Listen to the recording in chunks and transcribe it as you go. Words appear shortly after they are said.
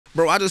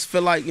Bro, I just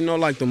feel like,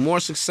 like the more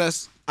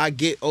success I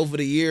get over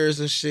the years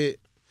and shit,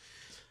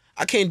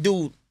 I can't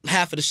do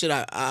half of the shit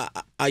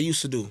I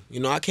used to do.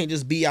 I can't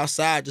just be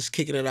outside, just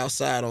kicking it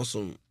outside on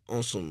some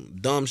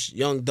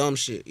young dumb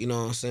shit. You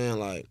know what I'm saying?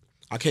 Like,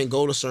 I can't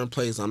go to certain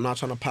places. I'm not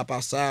trying to pop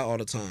outside all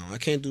the time. I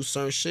can't do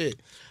certain shit.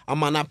 I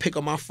might not pick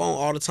up my phone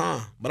all the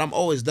time, but I'm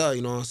always there.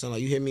 You know what I'm saying?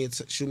 Like, you hear me,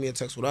 shoot me a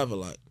text, whatever.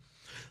 Like,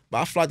 but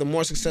I feel like the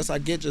more success I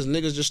get, just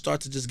niggas just start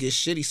to just get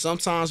shitty.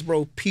 Sometimes,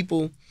 bro,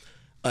 people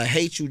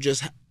hate you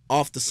just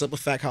off the simple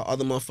fact how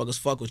other motherfuckers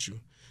fuck with you.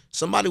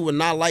 Somebody would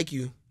not like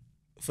you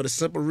for the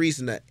simple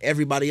reason that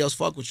everybody else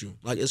fuck with you.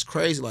 Like, it's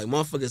crazy. Like,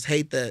 motherfuckers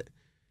hate that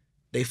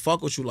they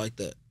fuck with you like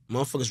that.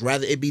 Motherfuckers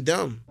rather it be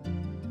them.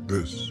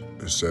 This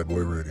is Sad Boy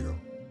Radio.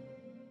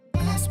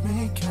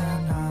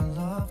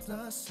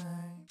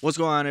 What's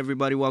going on,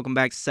 everybody? Welcome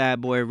back to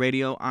Sad Boy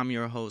Radio. I'm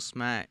your host,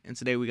 Matt, and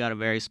today we got a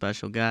very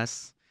special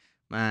guest.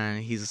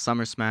 Man, he's a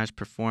Summer Smash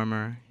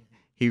performer.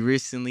 He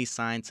recently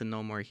signed to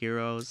No More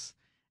Heroes.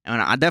 And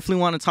I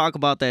definitely want to talk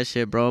about that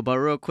shit, bro. But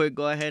real quick,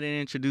 go ahead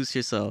and introduce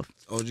yourself.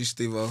 OG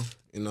Stevo,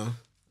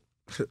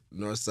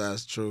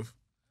 Northside's truth.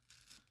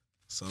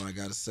 That's all I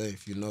gotta say.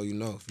 If you know, you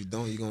know. If you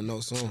don't, you gonna know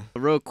soon.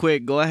 Real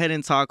quick, go ahead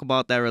and talk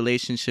about that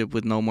relationship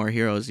with No More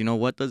Heroes.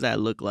 What does that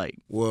look like?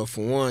 Well,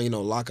 for one,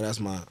 Locka,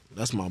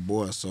 that's my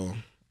boy. So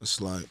it's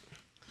like,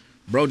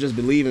 bro, just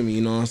believe in me.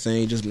 You know what I'm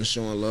saying? He just been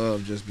showing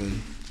love, just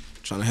been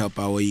trying to help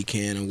out where he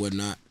can and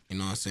whatnot. You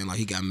know what I'm saying? Like,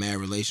 he got mad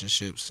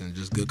relationships and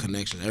just good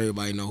connections.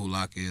 Everybody know who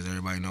Locka is.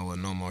 Everybody know what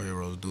No More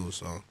Heroes do.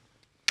 So,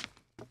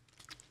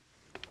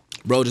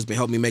 bro just been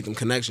helping me make them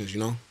connections,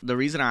 The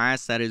reason I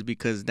asked that is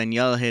because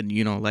Danielle had,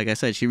 like I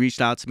said, she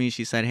reached out to me.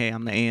 She said, hey,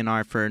 I'm the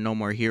A&R for No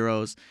More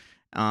Heroes.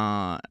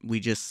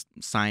 We just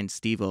signed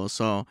Stevo.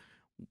 So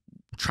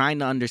trying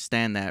to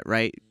understand that,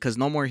 right? Because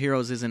No More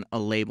Heroes isn't a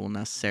label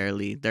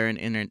necessarily. They're an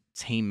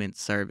entertainment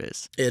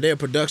service. Yeah, they're a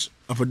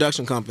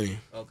production company.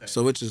 Okay.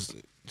 So which is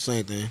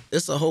same thing.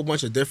 It's a whole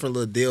bunch of different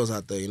little deals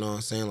out there, you know what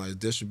I'm saying? Like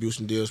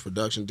distribution deals,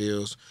 production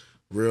deals,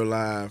 real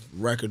live,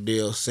 record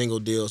deals, single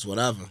deals,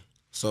 whatever.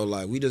 So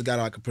like we just got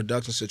like a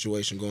production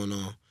situation going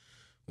on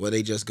where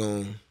they just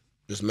gonna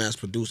just mass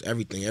produce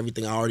everything.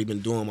 Everything I already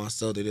been doing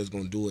myself, they just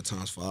gonna do it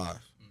times 5. Mm-hmm.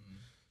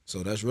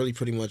 So that's really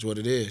pretty much what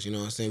it is, you know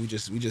what I'm saying? We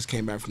just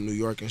came back from New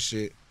York and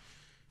shit,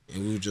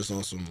 and we were just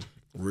on some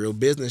real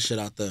business shit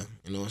out there.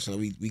 You know what I'm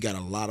saying? We got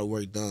a lot of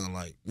work done.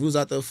 Like we was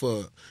out there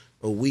for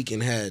a week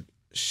and had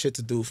shit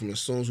to do from as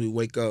soon as we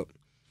wake up,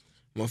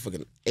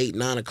 motherfucking 8,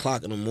 9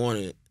 o'clock in the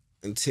morning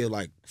until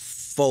like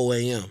 4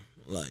 a.m.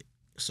 Like,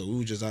 so we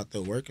were just out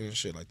there working and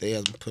shit. Like, they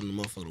has been putting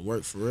the motherfucker to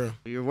work for real.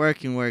 You're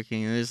working.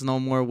 There's no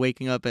more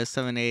waking up at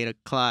 7, 8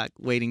 o'clock,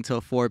 waiting till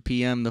 4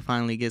 p.m. to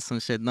finally get some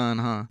shit done,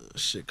 huh?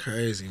 Shit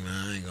crazy,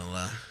 man. I ain't gonna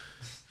lie.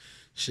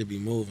 Shit be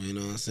moving, you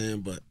know what I'm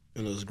saying? But,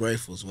 it's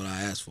grateful is what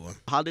I asked for.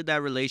 How did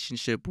that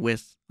relationship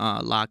with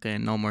Locka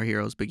and No More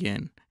Heroes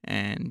begin?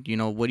 And,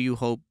 what do you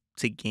hope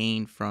to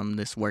gain from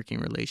this working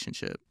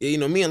relationship?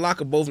 Yeah, me and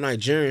Locka both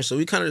Nigerian, so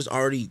we kind of just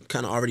already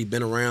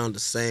been around the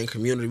same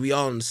community. We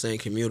all in the same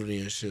community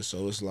and shit,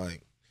 so it's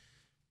like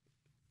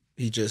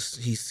he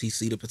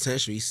see the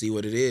potential, he see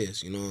what it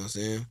is, you know what I'm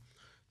saying?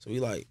 So we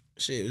like,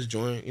 shit, let's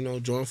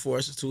join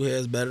forces, 2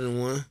 heads better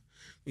than one.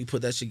 We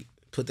put that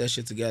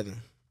shit together.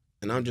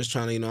 And I'm just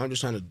trying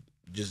to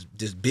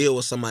just build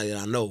with somebody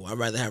that I know. I'd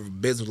rather have a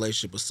business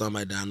relationship with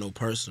somebody that I know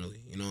personally,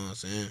 you know what I'm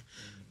saying?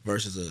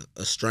 Versus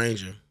a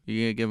stranger.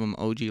 You gonna give him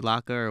OG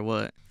Locka or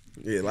what?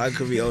 Yeah, Locka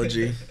could be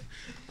OG.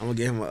 I'm gonna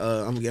give him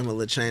a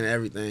little chain and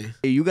everything.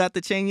 Hey, you got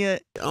the chain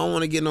yet? I don't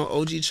want to get no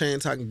OG chain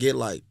so I can get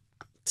like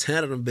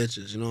 10 of them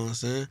bitches, you know what I'm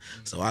saying?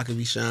 So I could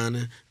be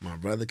shining, my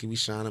brother could be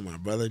shining, my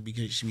brother should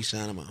be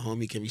shining, my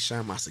homie could be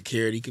shining, my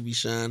security could be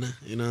shining,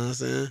 you know what I'm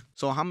saying?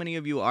 So how many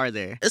of you are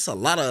there? It's a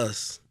lot of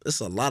us. I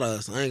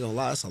ain't gonna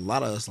lie, it's a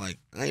lot of us. Like,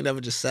 I ain't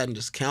never just sat and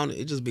just counted.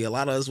 It just be a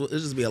lot of us. It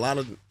just be a lot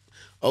of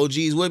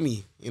OGs with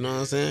me, you know what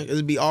I'm saying?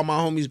 It'd be all my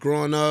homies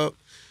growing up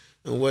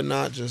and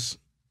whatnot. Just,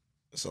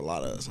 it's a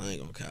lot of us. I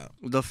ain't gonna count.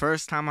 The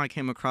first time I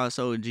came across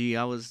OG,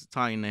 I was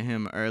talking to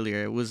him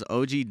earlier. It was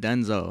OG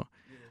Denzo.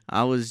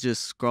 I was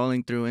just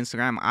scrolling through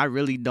Instagram. I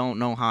really don't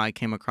know how I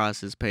came across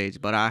his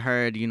page, but I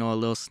heard, a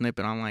little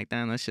snippet. I'm like,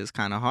 damn, that's just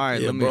kind of hard.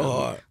 Yeah,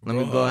 let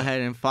me go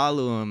ahead and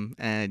follow him.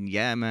 And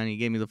yeah, man, he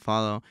gave me the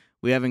follow.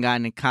 We haven't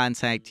gotten in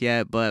contact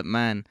yet, but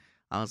man,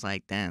 I was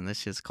like, damn, this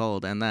shit's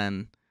cold. And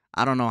then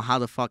I don't know how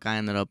the fuck I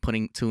ended up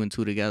putting 2 and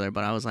 2 together,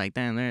 but I was like,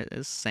 damn, it's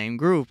the same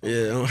group.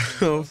 Yeah,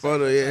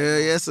 photo.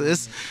 Yeah.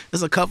 It's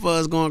a couple of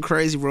us going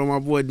crazy, bro. My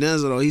boy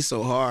Denzel, though, he's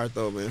so hard,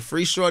 though, man.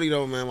 Free Shorty,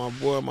 though, man. My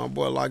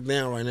boy locked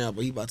down right now,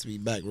 but he about to be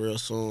back real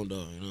soon,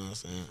 though. You know what I'm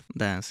saying?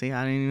 Damn, see,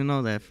 I didn't even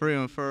know that. For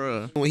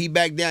real. When he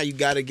back down, you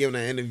got to give him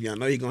that interview. I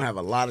know he's going to have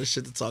a lot of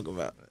shit to talk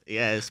about.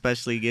 Yeah,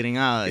 especially getting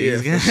out. Yeah,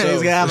 he's gonna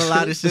have a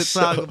lot of shit to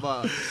talk sure.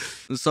 about.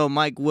 So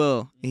Mike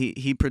Will,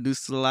 he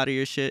produced a lot of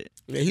your shit?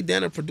 Yeah, he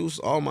done produced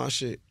all my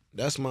shit.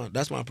 That's my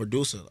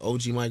producer,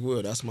 OG Mike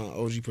Will. That's my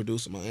OG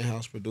producer, my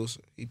in-house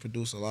producer. He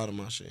produced a lot of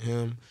my shit.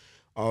 Him,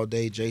 all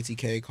day.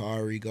 JTK,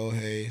 Kari, Go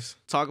Hayes.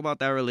 Talk about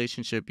that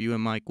relationship, you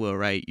and Mike Will,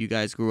 right? You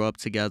guys grew up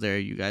together.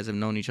 You guys have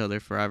known each other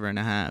forever and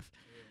a half.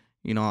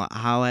 You know,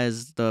 how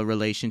has the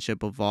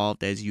relationship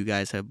evolved as you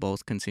guys have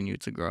both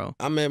continued to grow?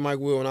 I met Mike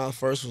Will when I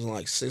first was in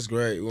like 6th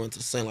grade. We went to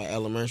the same like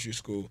elementary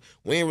school.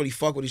 We ain't really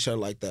fuck with each other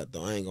like that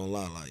though. I ain't gonna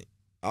lie. Like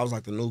I was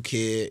like the new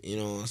kid, you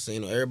know what I'm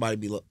saying? You know, everybody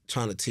be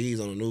trying to tease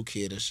on the new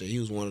kid and shit. He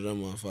was one of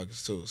them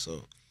motherfuckers too.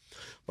 So,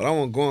 but I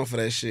wasn't going for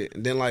that shit.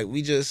 And then like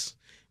we just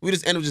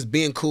ended up just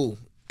being cool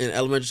in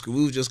elementary school.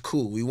 We was just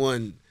cool. We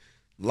wasn't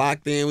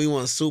locked in. We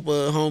wasn't super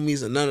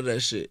homies and none of that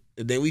shit.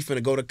 And then we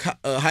finna go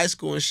to high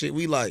school and shit.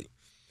 We like.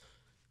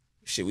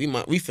 Shit, we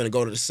finna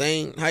go to the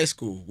same high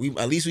school. We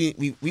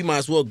might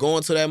as well go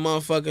into that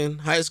motherfucking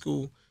high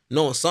school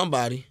knowing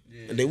somebody.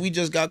 Yeah. And then we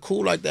just got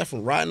cool like that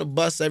from riding the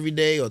bus every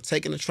day or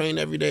taking the train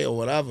every day or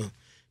whatever.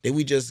 Then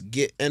we just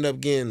end up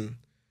getting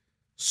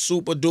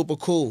super duper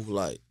cool,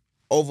 like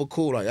over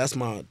cool. Like that's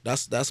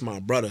my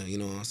brother, you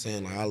know what I'm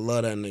saying? Like I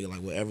love that nigga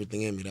like with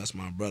everything in me. That's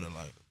my brother.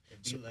 Like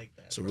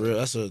that's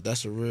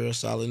a real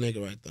solid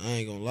nigga right there. I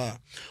ain't gonna lie.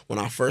 When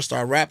I first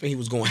started rapping, he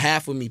was going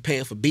half with me,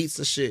 paying for beats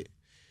and shit.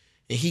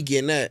 And he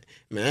getting that,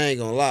 man, I ain't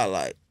gonna lie,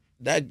 like,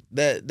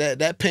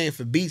 that paying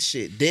for beats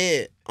shit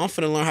dead. I'm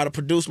finna learn how to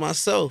produce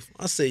myself.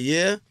 I said,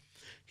 yeah.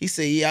 He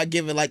said, yeah, I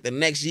give it like the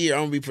next year,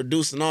 I'm gonna be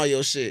producing all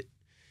your shit.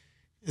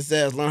 His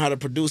ass learn how to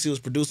produce. He was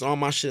producing all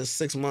my shit in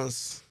 6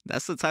 months.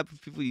 That's the type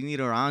of people you need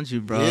around you,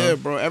 bro. Yeah,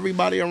 bro.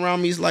 Everybody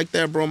around me is like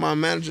that, bro. My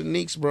manager,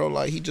 Neeks, bro,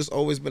 like, he just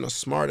always been a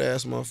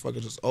smart-ass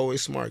motherfucker. Just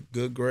always smart,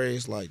 good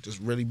grades, like, just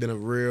really been a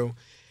real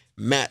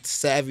math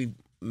savvy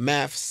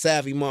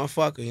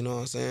motherfucker, you know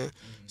what I'm saying?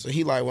 Mm-hmm. So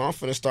he like, well, I'm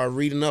finna start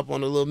reading up on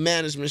the little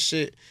management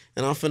shit,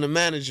 and I'm finna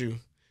manage you.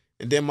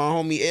 And then my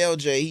homie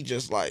LJ, he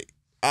just like,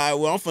 all right,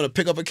 well, I'm finna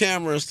pick up a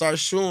camera and start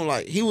shooting.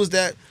 Like, he was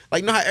that,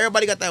 like, you know how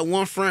everybody got that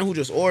one friend who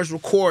just always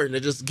recording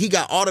and he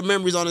got all the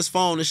memories on his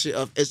phone and shit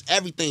of it's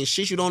everything,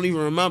 shit you don't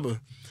even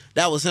remember.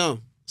 That was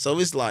him. So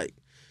it's like,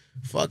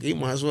 fuck, he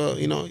might as well,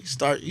 you know,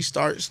 start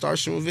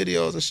shooting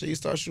videos and shit. He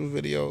start shooting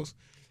videos.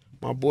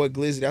 My boy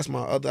Glizzy,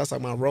 that's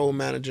like my role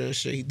manager and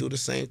shit. He do the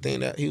same thing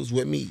that he was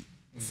with me.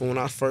 From when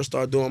I first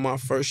started doing my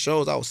first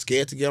shows, I was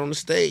scared to get on the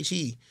stage.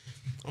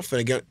 I'm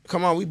finna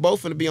come on, we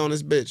both finna be on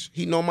this bitch.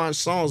 He know my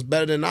songs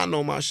better than I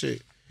know my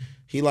shit.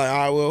 He like, all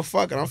right, well,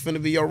 fuck it. I'm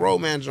finna be your role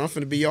manager. I'm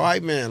finna be your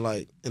hype man.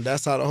 Like, and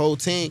that's how the whole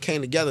team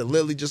came together.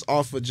 Literally just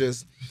off of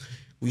just,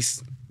 we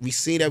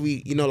see that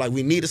we, you know, like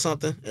we needed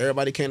something.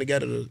 Everybody came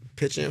together to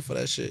pitch in for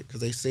that shit because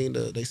they see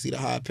the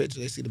high picture.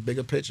 They see the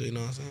bigger picture, you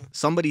know what I'm saying?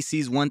 Somebody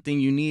sees one thing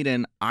you need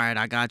and, all right,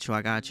 I got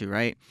you,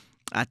 right?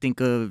 I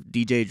think of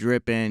DJ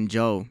Drip and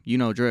Joe. You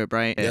know Drip,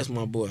 right? That's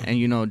my boy. And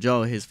you know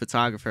Joe, his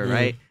photographer, Mm-hmm.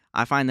 right?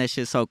 I find that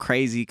shit so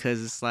crazy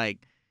because it's like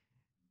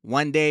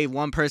one day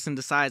one person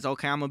decides,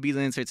 okay, I'm going to be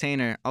the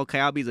entertainer. Okay,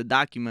 I'll be the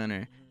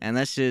documenter. And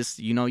that's just,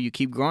 you know, you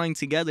keep growing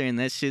together and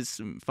that's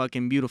just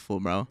fucking beautiful,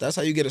 bro. That's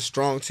how you get a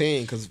strong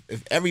team because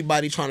if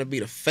everybody trying to be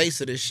the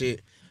face of this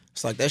shit,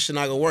 it's like that shit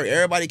not going to work.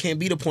 Everybody can't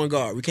be the point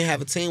guard. We can't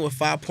have a team with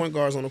 5 point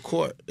guards on the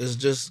court. It's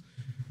just,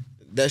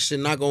 that shit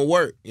not going to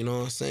work. You know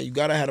what I'm saying? You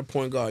got to have a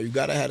point guard. You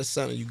got to have a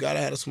center. You got to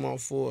have a small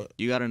forward.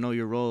 You got to know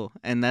your role.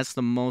 And that's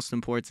the most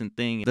important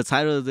thing. The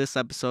title of this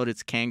episode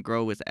is Can't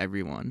Grow with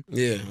Everyone.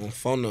 Yeah, on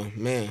Phono,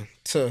 man.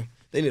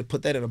 They need to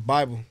put that in the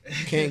Bible.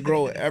 Can't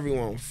grow with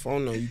everyone on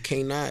Phono. You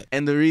cannot.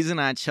 And the reason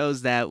I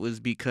chose that was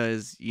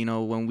because, you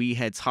know, when we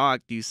had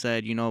talked, you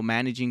said, you know,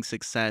 managing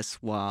success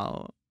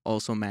while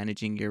also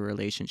managing your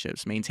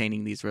relationships,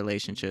 maintaining these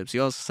relationships.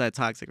 You also said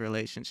toxic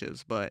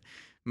relationships, but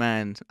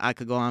man, I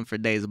could go on for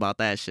days about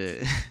that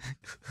shit.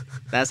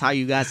 That's how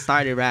you got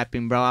started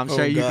rapping, bro. I'm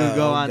sure you could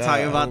go on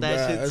talking about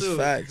that shit too.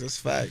 That's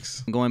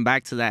facts. Going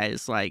back to that,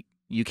 it's like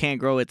you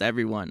can't grow with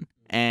everyone.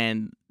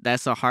 And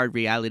that's a hard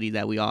reality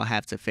that we all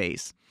have to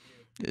face,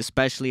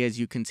 especially as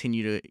you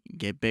continue to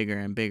get bigger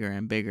and bigger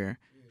and bigger.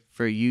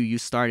 For you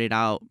started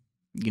out,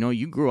 you know,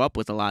 you grew up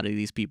with a lot of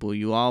these people.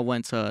 You all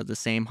went to the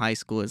same high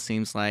school. It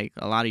seems like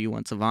a lot of you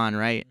went to Vaughn,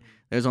 right?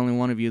 There's only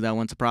one of you that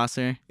went to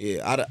Prosser.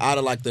 Yeah, out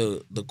of like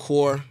the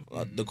core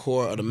of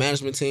the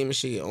management team and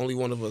shit, only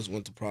one of us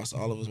went to Prosser.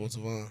 All of us went to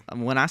Vaughn.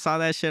 When I saw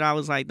that shit, I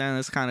was like, damn,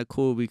 that's kind of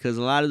cool because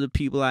a lot of the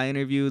people I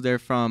interviewed, they're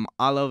from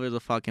all over the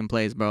fucking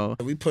place, bro.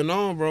 We putting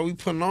on, bro.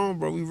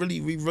 We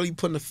really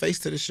putting a face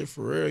to this shit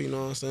for real. You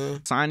know what I'm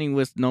saying? Signing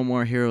with No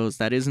More Heroes,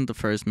 that isn't the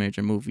first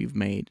major move you've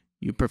made.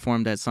 You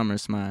performed at Summer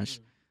Smash.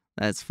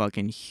 That's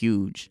fucking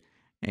huge.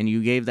 And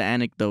you gave the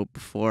anecdote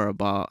before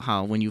about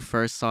how when you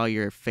first saw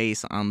your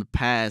face on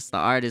the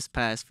artist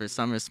pass for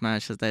Summer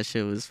Smash, that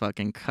shit was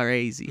fucking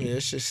crazy. Yeah,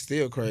 that shit's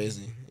still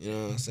crazy. You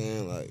know what I'm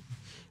saying? Like,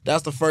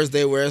 that's the first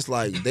day where it's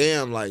like,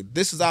 damn, like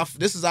this is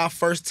our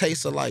first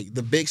taste of like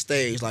the big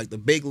stage, like the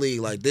big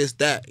league, like this,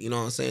 that. You know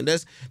what I'm saying?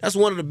 That's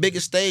one of the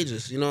biggest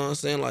stages. You know what I'm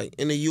saying? Like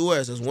in the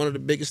U.S., it's one of the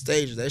biggest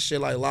stages. That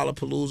shit like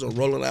Lollapalooza,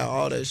 Rolling Out,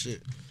 all that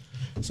shit.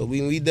 So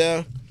when we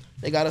there.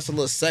 They got us a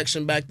little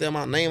section back there.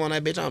 My name on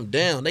that bitch. I'm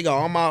down. They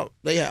got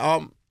they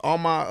had all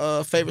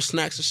my favorite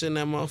snacks and shit in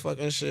that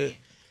motherfucking shit.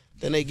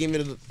 Then they give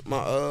me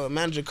my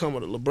manager come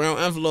with a little brown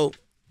envelope.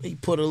 He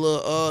put a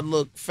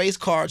little face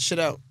card shit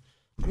out.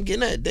 I'm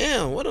getting that.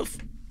 Damn, what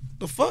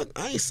the fuck?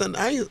 I ain't sent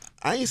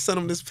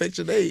him this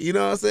picture. You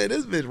know what I'm saying?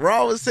 This bitch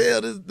raw as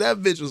hell.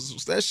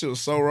 That shit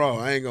was so raw.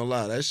 I ain't gonna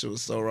lie, that shit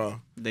was so raw.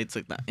 They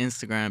took the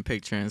Instagram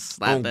picture and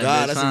slapped that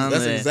God, bitch on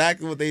that's there.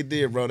 exactly what they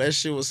did, bro. That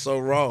shit was so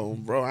raw,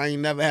 bro. I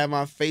ain't never had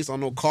my face on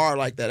no card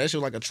like that. That shit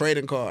was like a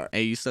trading card.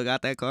 Hey, you still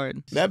got that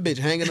card? That bitch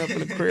hanging up in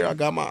the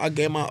crib. I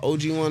gave my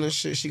OG one and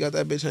shit. She got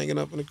that bitch hanging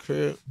up in the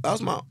crib. That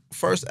was my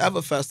first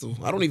ever festival.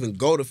 I don't even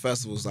go to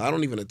festivals. I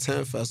don't even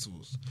attend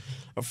festivals.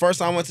 The first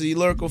time I went to the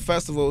Lyrical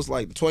Festival was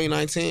like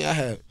 2019. I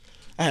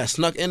had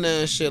snuck in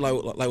there and shit, like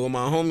with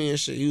my homie and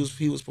shit.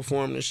 He was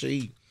performing and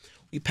shit.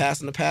 We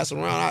passing the pass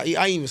around.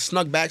 I even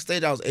snuck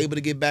backstage. I was able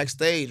to get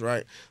backstage,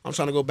 right? I'm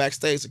trying to go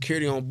backstage.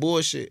 Security on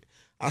bullshit.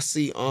 I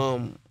see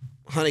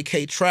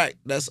 100K Track.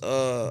 That's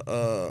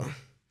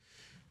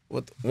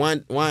with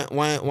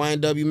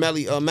YNW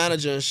Melly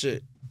manager and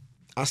shit.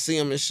 I see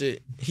him and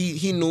shit.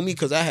 He knew me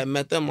because I had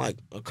met them like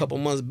a couple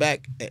months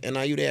back at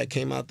NIU. They had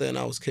came out there and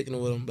I was kicking it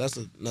with him. That's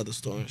another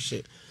story and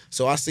shit.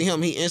 So I see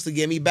him. He instantly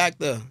get me back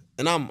there,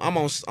 and I'm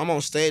on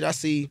stage.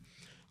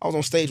 I was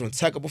on stage when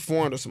Tekka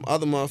performed or some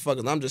other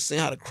motherfuckers. I'm just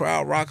seeing how the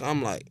crowd rock.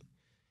 I'm like,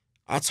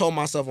 I told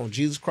myself on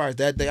Jesus Christ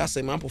that day, I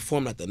say, man, I'm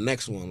performing at the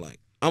next one. Like,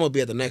 I'm going to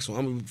be at the next one.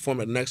 I'm going to perform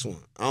at the next one.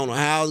 I don't know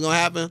how it's going to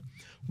happen,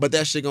 but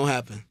that shit going to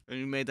happen. And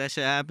you made that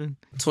shit happen?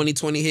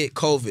 2020 hit,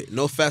 COVID,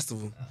 no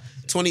festival.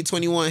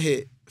 2021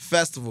 hit,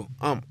 festival.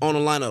 I'm on the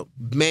lineup,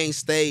 main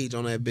stage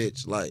on that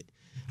bitch. Like,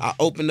 I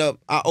opened up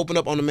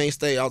on the main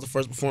stage. I was the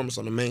first performance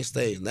on the main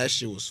stage. And that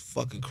shit was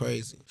fucking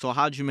crazy. So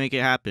how'd you make it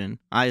happen?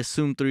 I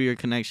assume through your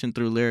connection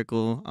through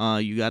Lyrical,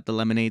 you got the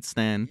lemonade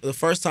stand. The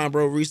first time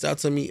bro reached out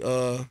to me,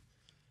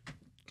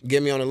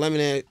 get me on the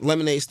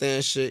lemonade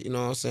stand shit. You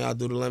know what I'm saying? I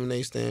do the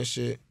lemonade stand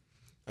shit.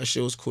 That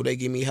shit was cool. They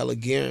give me hella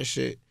gear and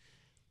shit.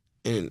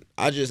 And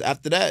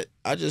after that,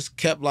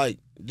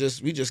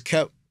 we just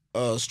kept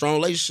a strong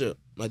relationship.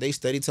 Like, they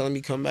steady telling me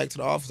come back to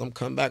the office. I'm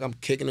coming back. I'm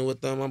kicking it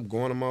with them. I'm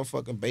going to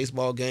motherfucking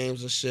baseball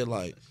games and shit.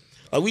 Like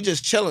we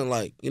just chilling.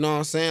 Like, you know what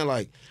I'm saying?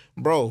 Like,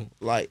 bro,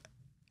 like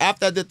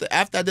after I did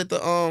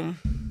the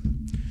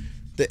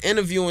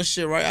interview and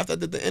shit, right? After I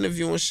did the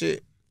interview and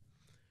shit,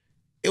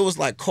 it was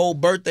like Cole's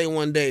birthday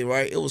one day,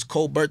 right? It was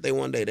Cole's birthday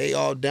one day. They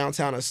all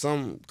downtown at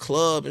some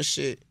club and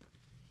shit.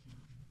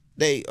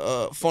 They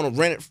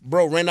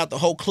rented out the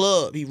whole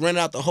club. He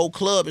rented out the whole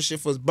club and shit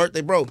for his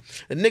birthday, bro.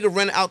 The nigga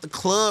rented out the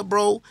club,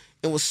 bro,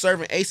 and was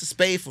serving Ace of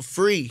Spade for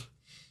free.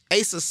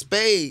 Ace of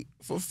Spade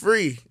for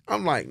free.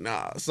 I'm like,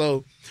 nah.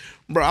 So,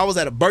 bro, I was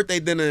at a birthday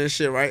dinner and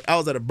shit, right? I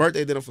was at a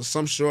birthday dinner for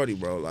some shorty,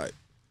 bro. Like,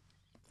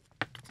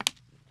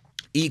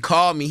 he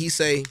called me. He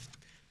say,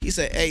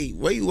 hey,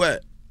 where you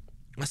at?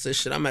 I said,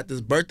 shit, I'm at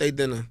this birthday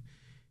dinner.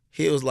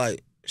 He was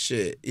like,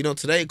 shit, you know,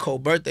 today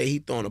Cole's birthday, he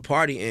throwing a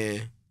party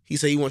and he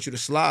said he wants you to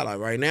slide like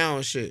right now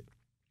and shit.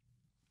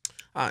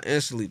 I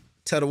instantly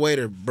tell the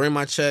waiter, bring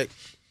my check.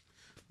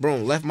 Bro,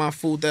 left my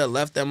food there,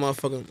 left that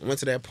motherfucker, went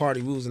to that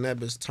party. We was in that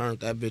bitch turned.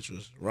 That bitch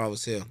was raw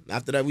as hell.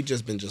 After that, we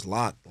just been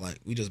locked. Like,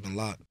 we just been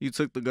locked. You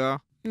took the girl?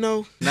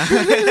 No.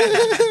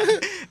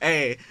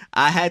 Hey,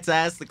 I had to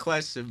ask the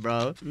question,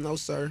 bro. No,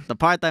 sir. The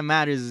part that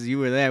matters is you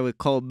were there with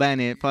Cole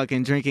Bennett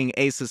fucking drinking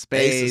Ace of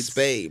Spades. Ace of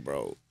Spade,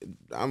 bro.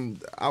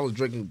 I was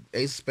drinking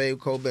Ace of Spade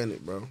with Cole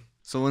Bennett, bro.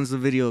 So when's the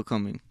video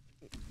coming?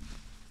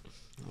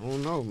 I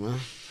don't know, man.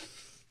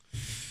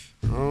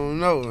 I don't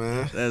know,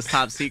 man. That's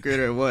top secret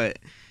or what?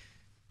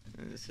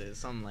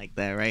 Something like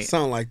that, right?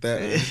 Something like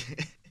that, man.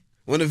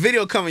 When the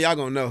video coming, y'all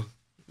gonna know.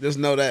 Just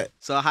know that.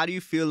 So how do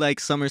you feel like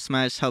Summer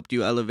Smash helped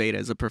you elevate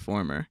as a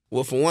performer?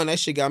 Well, for one, that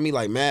shit got me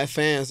like mad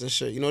fans and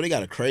shit. You know, they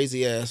got a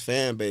crazy ass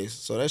fan base.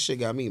 So that shit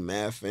got me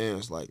mad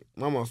fans. Like,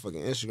 my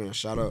motherfucking Instagram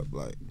shot up.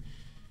 Like,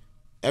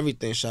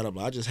 everything shot up.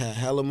 Like, I just had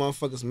hella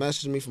motherfuckers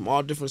message me from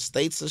all different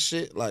states and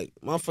shit. Like,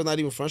 motherfuckers not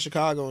even from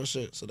Chicago and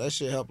shit. So that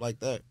shit helped like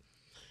that.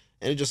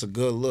 And it's just a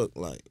good look.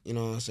 Like, you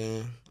know what I'm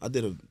saying? I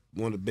did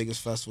one of the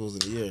biggest festivals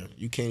of the year.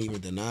 You can't even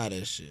deny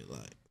that shit.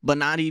 Like, but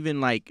not even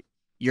like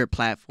your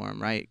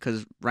platform, right?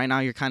 Because right now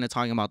you're kind of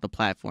talking about the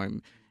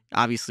platform.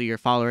 Obviously, your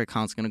follower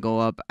account's going to go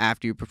up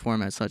after you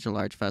perform at such a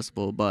large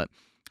festival. But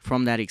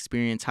from that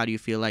experience, how do you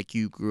feel like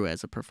you grew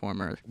as a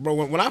performer?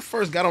 Bro, when I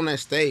first got on that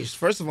stage,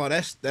 first of all,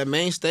 that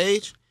main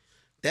stage,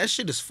 that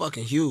shit is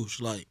fucking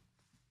huge. Like,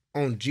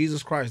 on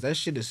Jesus Christ, that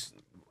shit is...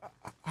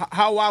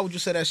 How wide would you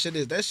say that shit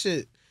is? That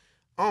shit...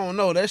 I don't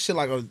know. That shit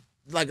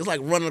it's like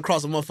running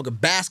across a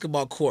motherfucking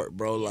basketball court,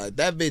 bro. Like,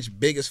 that bitch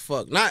big as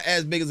fuck. Not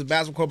as big as a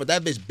basketball court, but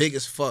that bitch big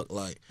as fuck.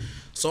 Like,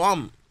 so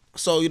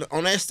you know,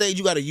 on that stage,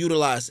 you got to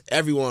utilize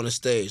everyone on the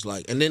stage.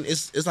 Like, and then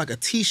it's like a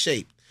T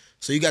shape.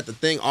 So you got the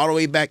thing all the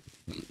way back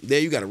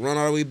there. You got to run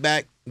all the way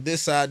back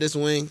this side, this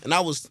wing, and I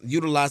was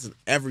utilizing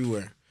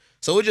everywhere.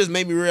 So it just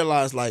made me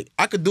realize, like,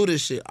 I could do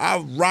this shit. I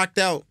rocked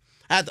out.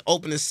 I had to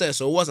open the set,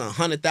 so it wasn't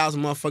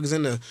 100,000 motherfuckers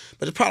in there,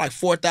 but it's probably like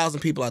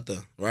 4,000 people out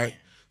there, right?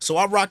 So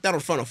I rocked out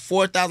in front of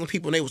 4,000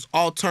 people, and they was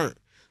all turned.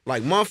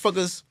 Like,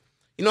 motherfuckers,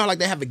 You know how like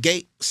they have a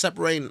gate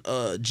separating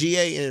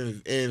GA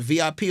and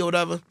VIP or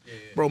whatever? Yeah.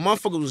 Bro,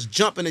 motherfuckers was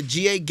jumping the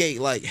GA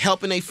gate, like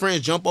helping their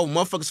friends jump over.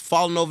 Motherfuckers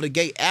falling over the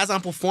gate. As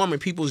I'm performing,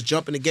 people was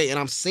jumping the gate, and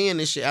I'm seeing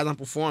this shit as I'm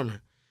performing.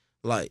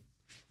 Like,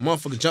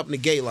 motherfuckers jumping the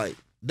gate, like,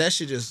 that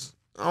shit just,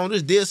 I don't know,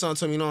 just did something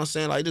to me, you know what I'm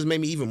saying? Like, it just made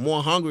me even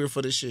more hungrier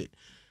for this shit.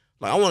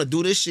 Like, I want to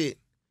do this shit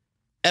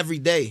every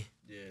day.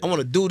 Yeah. I want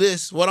to do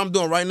this, what I'm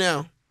doing right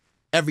now,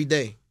 every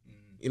day.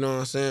 You know what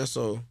I'm saying?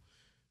 So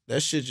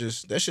that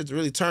shit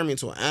really turned me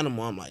into an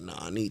animal. I'm like, nah,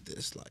 I need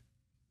this. Like,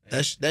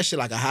 that shit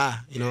like a high.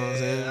 You know what I'm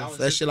saying?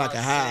 That shit like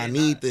a high. I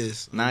need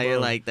this. Now you're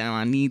like, damn,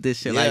 I need this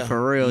shit, like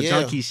for real,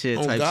 junkie shit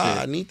type God,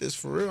 shit. I need this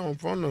for real. I'm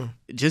from them.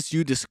 Just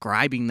you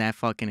describing that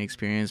fucking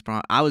experience,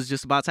 bro. I was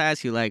just about to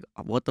ask you, like,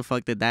 what the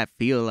fuck did that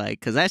feel like?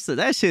 Because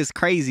that shit's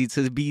crazy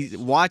to be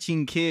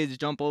watching kids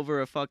jump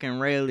over a fucking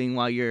railing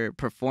while you're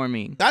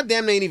performing. I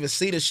damn near ain't even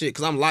see this shit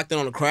because I'm locked in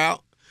on the crowd.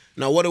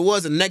 Now, what it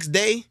was, the next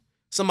day,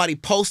 somebody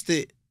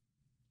posted,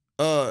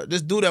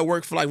 this dude that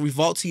worked for, like,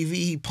 Revolt TV,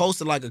 he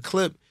posted, like, a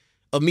clip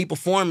of me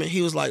performing.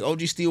 He was like,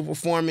 OG Stevo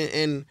performing,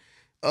 and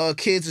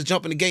kids is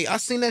jumping the gate. I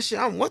seen that shit.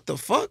 I'm, what the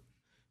fuck?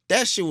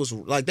 That shit was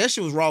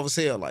raw as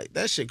hell. Like,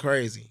 that shit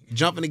crazy.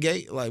 Jumping the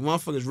gate, like,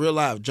 motherfuckers real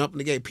live, jumping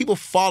the gate. People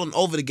falling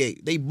over the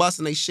gate. They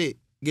busting their shit,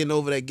 getting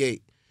over that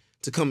gate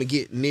to come and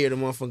get near the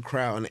motherfucking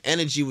crowd. And the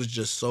energy was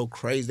just so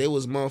crazy. They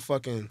was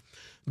motherfucking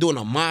doing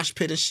a mosh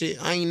pit and shit.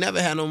 I ain't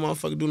never had no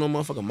motherfucker do no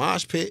motherfucking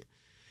mosh pit.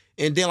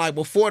 And then, like,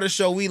 before the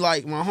show, we,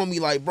 like, my homie,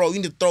 like, bro, you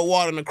need to throw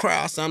water in the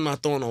crowd. I said, I'm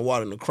not throwing no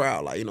water in the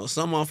crowd. Like, you know,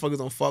 some motherfuckers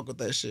don't fuck with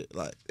that shit.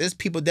 Like, there's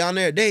people down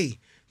there, they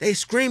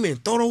screaming,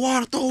 throw the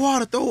water, throw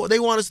water, throw. They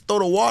want us to throw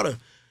the water.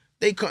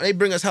 They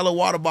bring us hella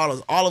water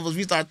bottles. All of us,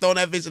 we start throwing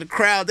that bitch in the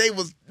crowd.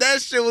 That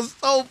shit was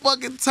so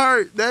fucking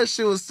turnt. That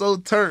shit was so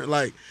turnt.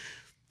 Like,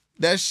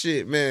 that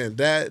shit, man,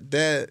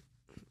 that,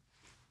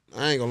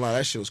 I ain't gonna lie,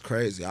 that shit was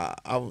crazy. I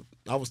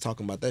was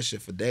talking about that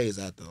shit for days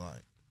after,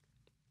 like,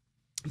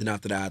 then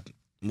after that, I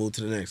moved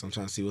to the next. I'm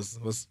trying to see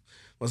what's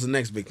the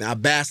next big thing. I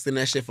basked in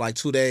that shit for like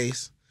 2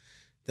 days.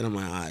 Then I'm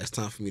like, all right, it's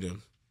time for me to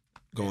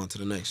go on to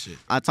the next shit.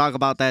 I talk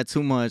about that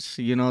too much.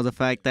 You know, the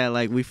fact that,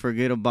 like, we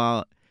forget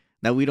about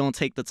that, we don't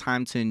take the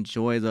time to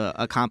enjoy the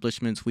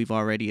accomplishments we've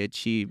already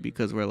achieved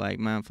because we're like,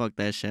 man, fuck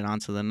that shit, on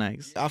to the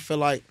next. I feel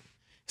like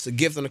it's a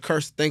gift and a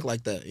curse to think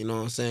like that. You know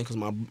what I'm saying? Because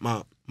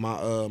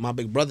my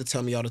big brother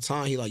tell me all the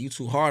time, he like, you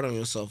too hard on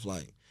yourself.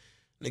 Like,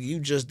 nigga,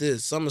 you just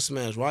did Summer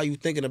Smash. Why are you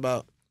thinking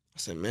about? I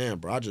said, man,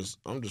 bro,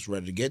 I'm just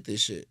ready to get this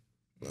shit.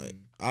 Like,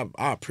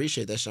 I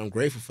appreciate that shit. I'm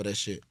grateful for that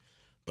shit.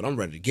 But I'm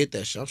ready to get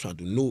that shit. I'm trying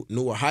to do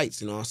newer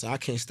heights, you know what I'm saying? I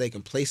can't stay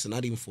complacent.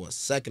 Not even for a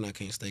second I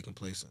can't stay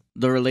complacent.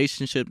 The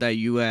relationship that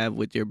you have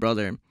with your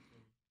brother,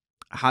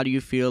 how do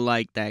you feel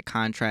like that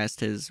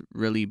contrast has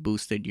really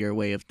boosted your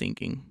way of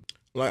thinking?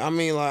 Like, I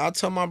mean, like, I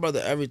tell my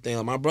brother everything.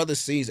 Like, my brother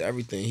sees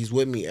everything. He's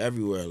with me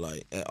everywhere.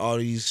 Like, at all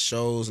these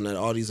shows and at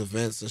all these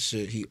events and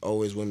shit, he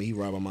always with me. He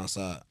right by my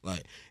side.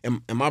 Like,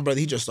 and my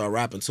brother, he just started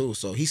rapping too.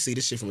 So he see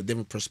this shit from a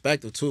different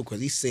perspective too, because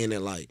he's seeing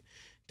it like,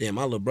 damn,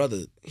 my little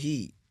brother,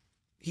 he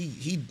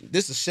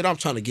this is shit I'm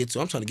trying to get to.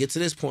 I'm trying to get to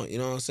this point, you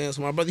know what I'm saying?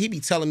 So my brother, he be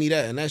telling me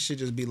that, and that shit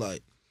just be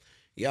like,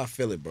 yeah, I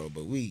feel it, bro,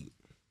 but we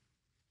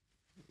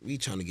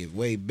trying to get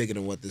way bigger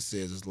than what this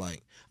is. It's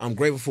like, I'm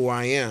grateful for where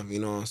I am, you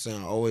know what I'm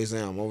saying? I always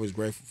am. I'm always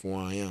grateful for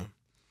where I am.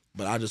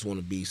 But I just want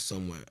to be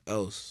somewhere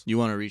else. You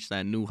want to reach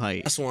that new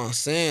height. That's what I'm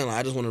saying. Like,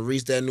 I just want to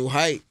reach that new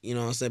height, you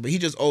know what I'm saying? But he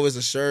just always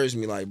assures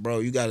me, like, bro,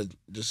 you got to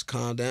just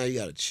calm down. You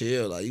got to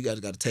chill. Like, you guys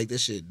got to take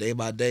this shit day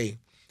by day.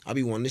 I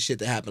be wanting this shit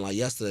to happen like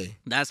yesterday.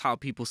 That's how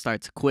people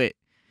start to quit.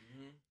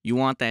 You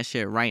want that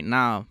shit right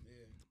now,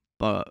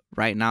 but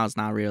right now it's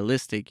not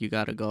realistic. You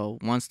got to go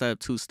 1 step,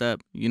 2 step.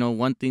 You know,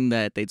 one thing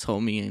that they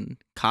told me in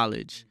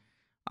college,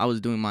 I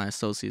was doing my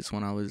associates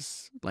when I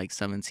was like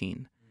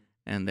 17,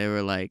 and they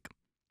were like,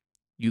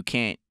 you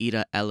can't eat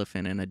an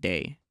elephant in a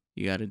day.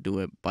 You got to do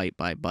it bite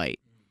by bite.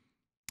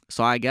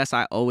 So I guess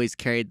I always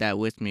carried that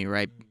with me,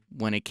 right,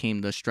 when it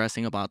came to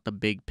stressing about the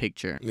big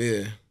picture.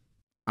 Yeah.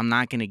 I'm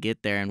not going to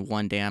get there in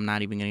 1 day. I'm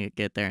not even going to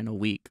get there in a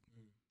week.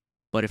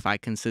 But if I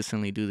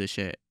consistently do this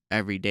shit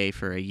every day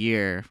for a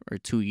year or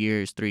 2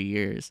 years, 3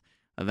 years,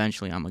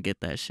 eventually I'm going to get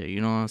that shit.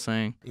 You know what I'm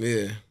saying?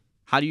 Yeah.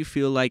 How do you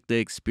feel like the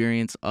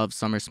experience of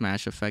Summer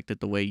Smash affected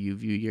the way you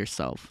view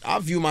yourself? I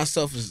view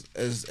myself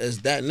as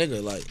that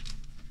nigga. Like,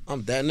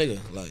 I'm that nigga.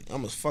 Like,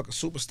 I'm a fucking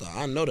superstar.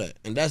 I know that.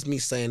 And that's me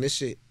saying this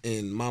shit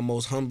in my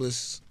most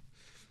humblest,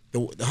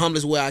 the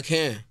humblest way I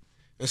can.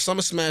 And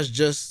Summer Smash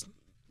just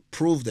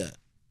proved that.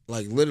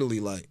 Like, literally,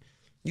 like,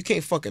 you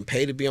can't fucking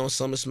pay to be on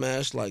Summer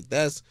Smash. Like,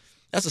 that's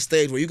a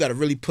stage where you got to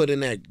really put in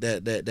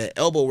that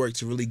elbow work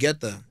to really get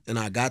there. And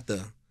I got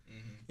there.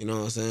 You know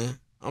what I'm saying?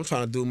 I'm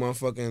trying to do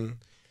motherfucking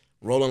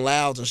Rolling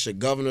Louds and shit,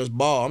 Governor's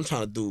Ball.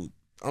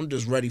 I'm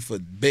just ready for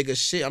bigger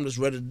shit. I'm just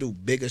ready to do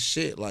bigger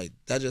shit. Like,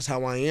 that's just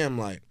how I am.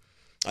 Like,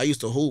 I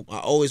used to hoop. I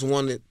always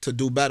wanted to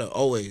do better,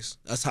 always.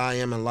 That's how I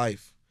am in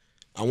life.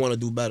 I want to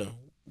do better.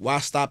 Why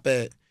stop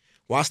at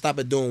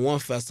doing 1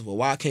 festival?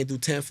 Why I can't do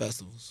 10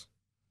 festivals?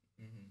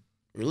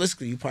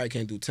 realistically, you probably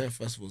can't do 10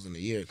 festivals in a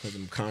year because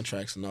of them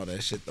contracts and all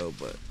that shit, though.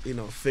 But, you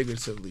know,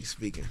 figuratively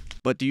speaking.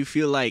 But do you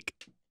feel like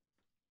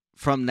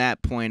from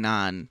that point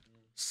on,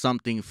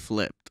 something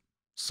flipped?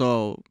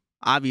 So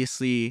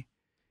obviously,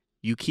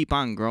 you keep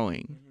on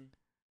growing,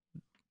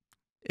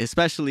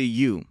 especially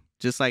you.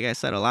 Just like I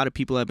said, a lot of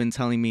people have been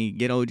telling me,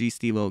 get OG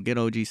Stevo, get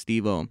OG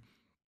Stevo.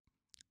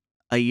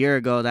 A year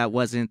ago, that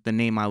wasn't the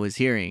name I was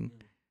hearing.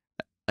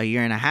 A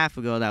year and a half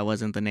ago, that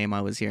wasn't the name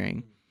I was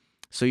hearing.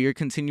 So you're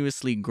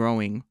continuously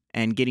growing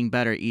and getting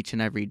better each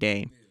and every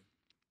day.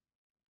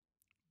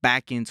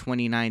 Back in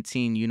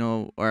 2019, you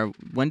know, or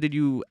when did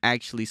you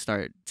actually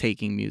start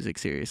taking music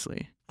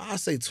seriously? I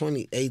say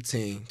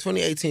 2018,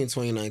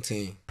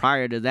 2019.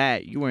 Prior to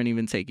that, you weren't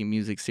even taking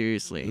music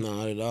seriously.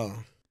 Not at all.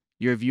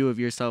 Your view of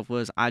yourself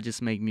was, I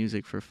just make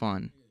music for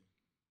fun.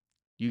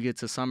 You get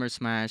to Summer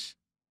Smash,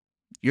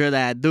 you're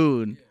that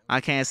dude.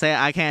 I can't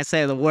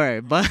say the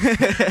word, but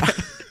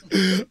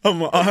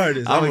I'm an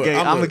artist. I'm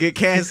gonna get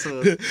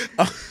canceled.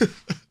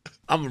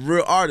 I'm a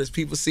real artist.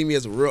 People see me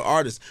as a real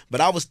artist. But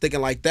I was thinking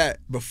like that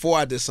before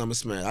I did Summer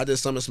Smash. I did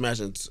Summer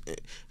Smash in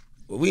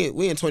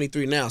we in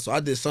 23 now, so I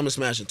did Summer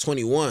Smash in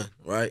 21,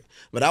 right?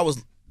 But I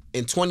was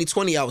in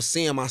 2020, I was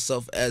seeing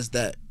myself as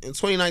that. In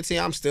 2019,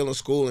 I'm still in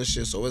school and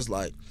shit, so it's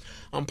like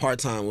I'm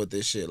part-time with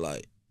this shit.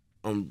 Like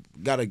I'm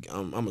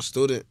a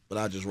student, but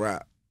I just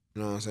rap.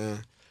 You know what I'm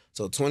saying?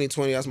 So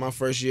 2020, that's my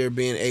first year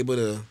being able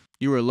to.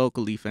 You were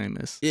locally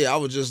famous. Yeah, I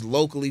was just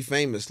locally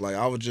famous. Like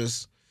I was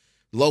just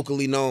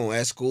locally known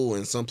at school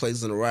and some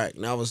places in Iraq.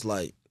 And I was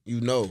like,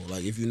 you know,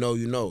 like if you know,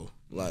 you know.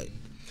 Like,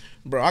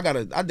 bro,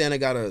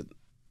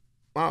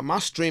 my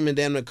streaming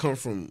damn near come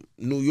from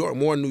New York,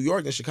 more New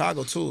York than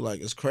Chicago too.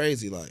 Like it's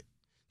crazy. Like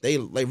they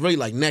really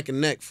like neck and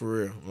neck for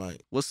real.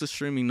 Like what's the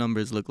streaming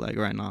numbers look like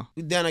right now?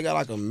 We damn near got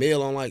like a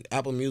mil on like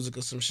Apple Music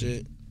or some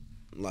shit.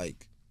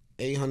 Like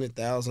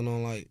 800,000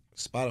 on like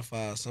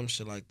Spotify or some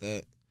shit like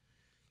that.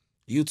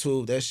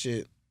 YouTube, that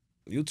shit,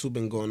 YouTube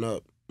been going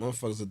up.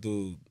 Motherfuckers will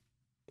do.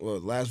 Well,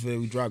 last video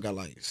we dropped got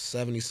like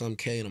 70-some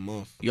K in a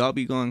month. Y'all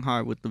be going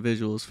hard with the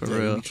visuals for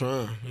real. We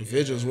trying. The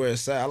visuals where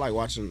it's at. I like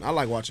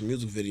watching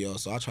music videos,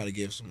 so I try to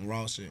give some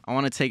raw shit. I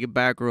want to take it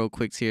back real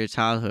quick to your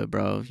childhood,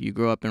 bro. You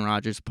grew up in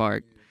Rogers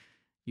Park.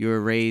 You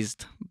were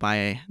raised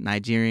by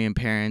Nigerian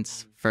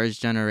parents,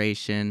 first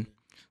generation.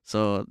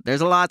 So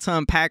there's a lot to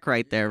unpack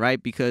right there,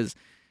 right? Because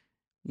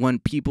when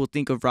people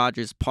think of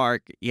Rogers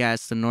Park, yeah,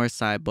 it's the north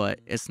side, but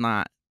it's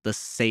not the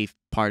safe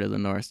part of the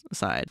north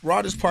side.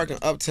 Rogers Park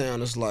and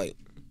Uptown is like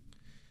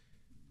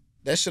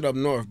that shit up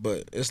north,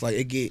 but it's like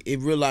it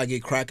real life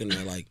get cracking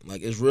there. Like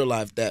it's real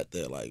life that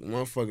there. Like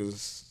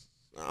motherfuckers,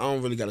 I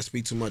don't really gotta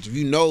speak too much. If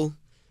you know,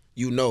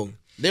 you know.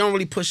 They don't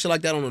really push shit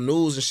like that on the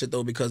news and shit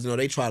though, because you know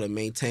they try to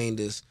maintain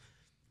this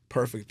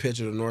perfect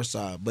picture of the north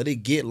side, but it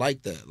get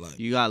like that. Like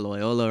you got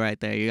Loyola right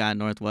there, you got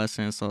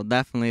Northwestern, so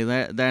definitely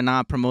they're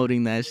not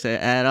promoting that shit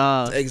at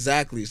all.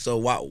 Exactly. So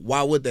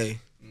why would they?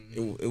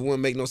 It wouldn't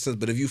make no sense.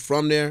 But if you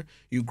from there,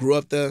 you grew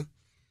up there,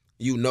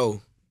 you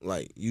know.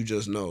 Like, you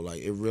just know.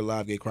 Like, it real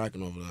life get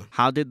cracking over there.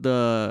 How did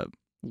the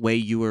way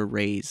you were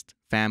raised,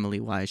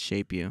 family-wise,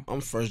 shape you?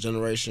 I'm first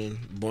generation,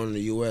 born in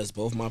the U.S.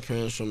 Both my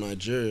parents from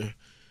Nigeria.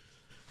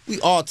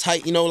 We all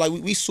tight, you know, like,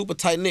 we super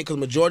tight-knit because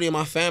majority of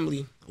my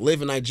family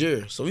live in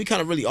Nigeria. So we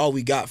kind of really all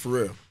we got for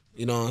real.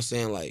 You know what I'm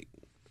saying? Like,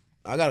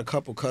 I got a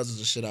couple cousins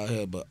and shit out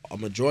here, but a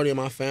majority of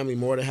my family,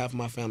 more than half of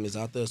my family is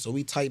out there. So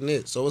we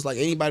tight-knit. So it's like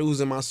anybody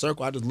who's in my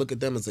circle, I just look at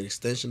them as an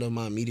extension of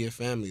my immediate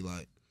family.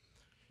 Like,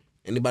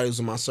 anybody who's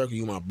in my circle,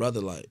 you my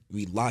brother. Like,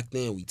 we locked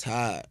in, we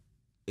tied.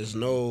 There's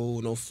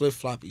no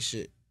flip-floppy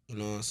shit. You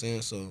know what I'm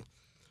saying? So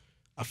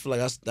I feel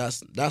like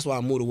that's why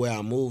I moved the way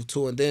I moved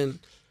too. And then,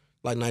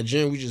 like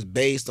Nigerian, we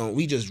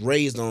just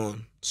raised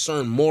on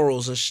certain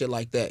morals and shit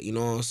like that. You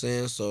know what I'm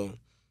saying? So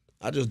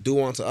I just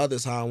do unto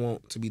others how I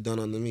want to be done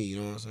unto me. You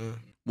know what I'm saying?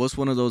 What's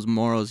one of those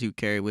morals you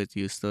carry with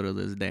you still to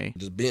this day?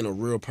 Just being a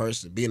real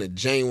person, being a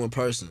genuine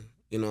person.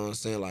 You know what I'm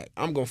saying? Like,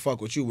 I'm going to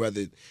fuck with you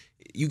whether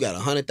you got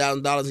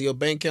 $100,000 in your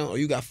bank account or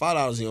you got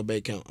 $5 in your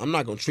bank account. I'm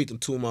not going to treat them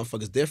two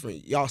motherfuckers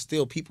different. Y'all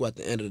still people at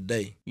the end of the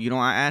day. You know,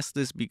 I asked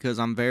this because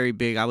I'm very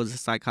big. I was a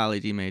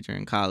psychology major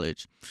in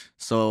college.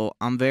 So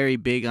I'm very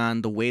big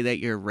on the way that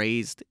you're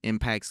raised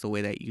impacts the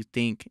way that you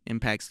think,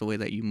 impacts the way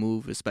that you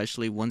move,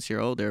 especially once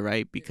you're older,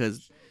 right?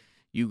 Because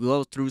you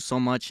go through so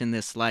much in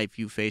this life.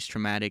 You face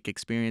traumatic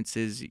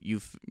experiences.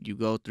 You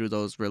go through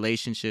those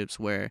relationships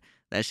where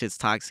that shit's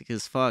toxic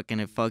as fuck and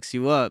it fucks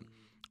you up.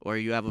 Or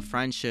you have a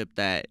friendship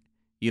that,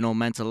 you know,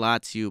 meant a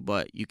lot to you,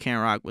 but you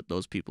can't rock with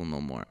those people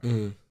no more.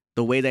 Mm-hmm.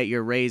 The way that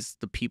you're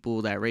raised, the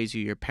people that raise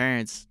you, your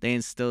parents, they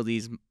instill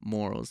these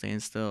morals. They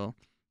instill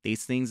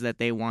these things that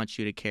they want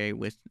you to carry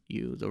with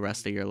you the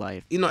rest of your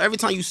life. You know, every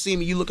time you see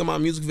me, you look at my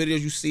music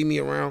videos, you see me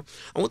around,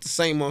 I'm with the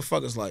same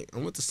motherfuckers. Like,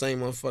 I'm with the same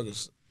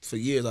motherfuckers. For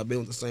years, I've been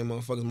with the same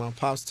motherfuckers. My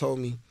pops told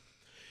me,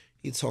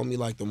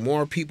 like, the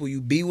more people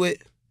you be with,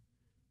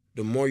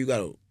 the more you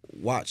gotta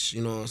watch,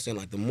 you know what I'm saying?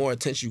 Like, the more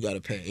attention you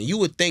gotta pay. And you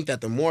would think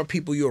that the more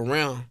people you're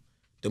around,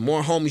 the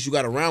more homies you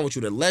got around with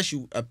you, the less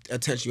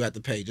attention you have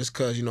to pay. Just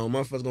cause, you know,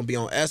 motherfuckers gonna be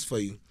on S for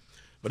you.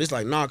 But it's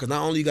like, nah, because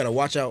not only you got to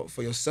watch out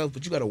for yourself,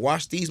 but you got to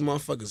watch these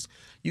motherfuckers.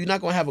 You're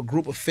not going to have a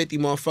group of 50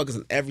 motherfuckers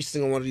and every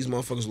single one of these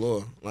motherfuckers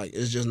loyal. Like,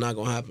 it's just not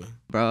going to happen.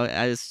 Bro,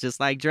 it's just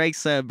like Drake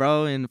said,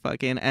 bro, in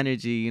fucking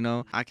Energy, you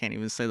know. I can't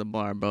even say the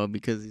bar, bro,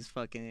 because he's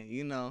fucking,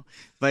 you know.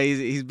 But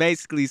he's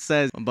basically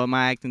says, but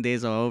my acting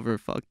days are over,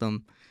 fuck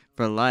them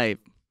for life.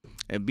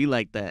 It be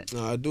like that.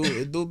 No,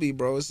 it do be,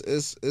 bro. It's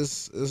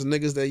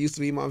niggas that used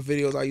to be in my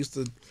videos I used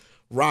to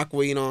rock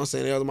with, you know what I'm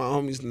saying? They're my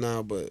homies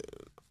now, but,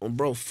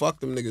 bro, fuck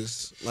them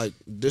niggas, like,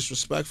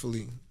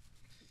 disrespectfully.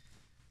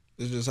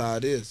 It's just how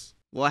it is.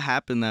 What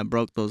happened that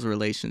broke those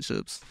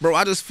relationships? Bro,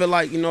 I just feel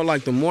like, you know,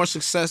 like, the more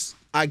success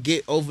I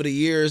get over the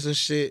years and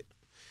shit,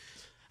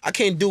 I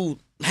can't do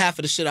half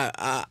of the shit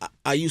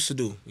I used to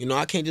do. You know,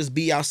 I can't just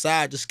be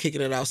outside, just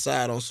kicking it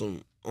outside on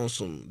some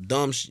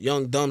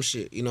young dumb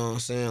shit, you know what I'm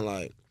saying?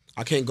 Like,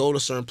 I can't go to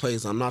certain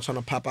places. I'm not trying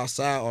to pop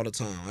outside all the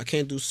time. I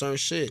can't do certain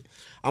shit.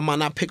 I might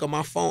not pick up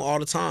my phone all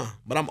the time,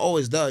 but I'm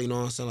always there, you know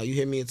what I'm saying? Like, you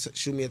hit me and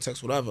shoot me a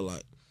text, whatever,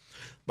 like.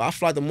 But I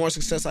feel like the more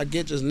success I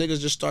get, just niggas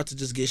just start to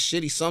just get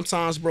shitty.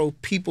 Sometimes, bro,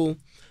 people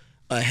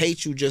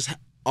hate you just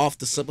off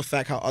the simple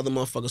fact how other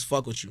motherfuckers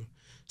fuck with you.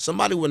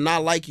 Somebody would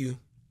not like you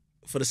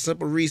for the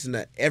simple reason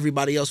that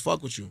everybody else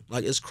fuck with you.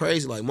 Like, it's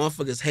crazy. Like,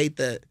 motherfuckers hate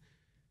that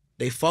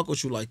they fuck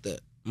with you like that.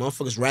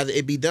 Motherfuckers rather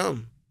it be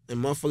them. And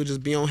motherfuckers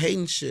just be on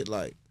hating shit.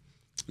 Like,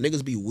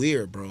 niggas be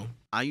weird, bro.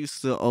 I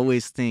used to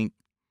always think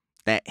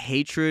that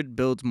hatred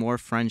builds more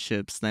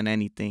friendships than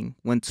anything.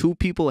 When two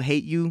people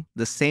hate you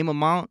the same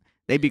amount,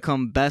 they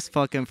become best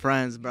fucking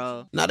friends,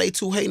 bro. Now they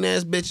two hating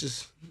ass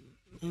bitches.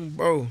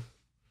 Bro.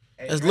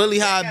 That's literally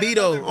how it be,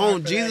 though.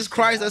 On Jesus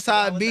Christ, that's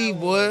how it be,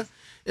 boy.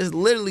 It's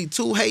literally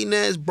two hating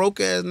ass, broke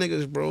ass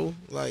niggas, bro.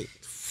 Like,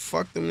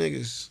 fuck them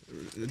niggas.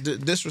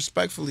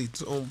 Disrespectfully,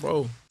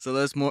 bro. So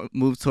let's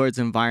move towards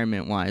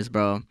environment-wise,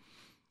 bro.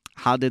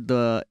 How did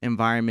the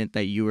environment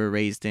that you were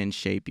raised in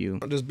shape you?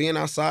 Just being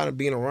outside and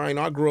being around. You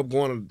know, I grew up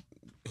going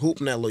to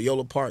hooping at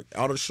Loyola Park.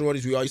 All the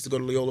shorties, we all used to go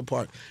to Loyola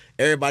Park.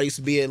 Everybody used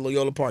to be at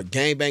Loyola Park.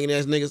 Gang banging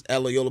ass niggas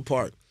at Loyola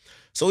Park.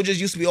 So it just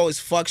used to be always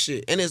fuck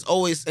shit. And it's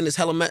always, and it's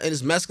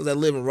Mexicans that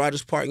live in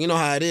Rogers Park. You know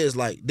how it is.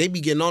 Like, they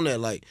be getting on that.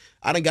 Like,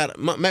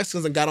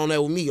 Mexicans done got on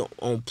that with me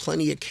on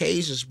plenty of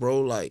occasions,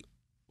 bro. Like,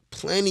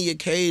 plenty of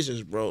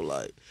occasions, bro.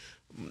 Like,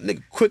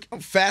 nigga, quick, I'm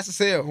fast as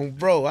hell.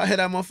 Bro, I hear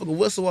that motherfucking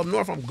whistle up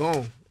north, I'm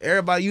gone.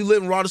 Everybody, you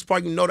live in Rogers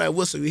Park, you know that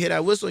whistle. You hear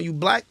that whistle and you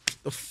black,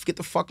 get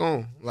the fuck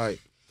on.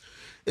 Like,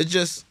 it's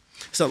just,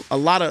 it's a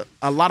lot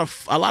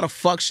of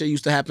fuck shit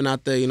used to happen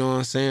out there, you know what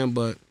I'm saying?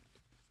 But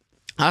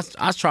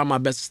I try my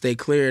best to stay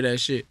clear of that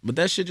shit. But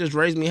that shit just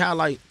raised me high.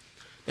 Like,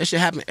 that shit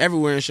happen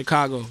everywhere in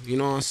Chicago. You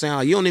know what I'm saying?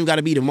 Like, you don't even got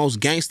to be the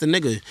most gangster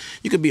nigga.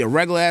 You could be a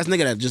regular ass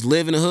nigga that just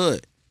live in the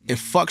hood. And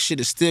fuck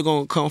shit is still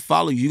gonna come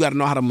follow you. You gotta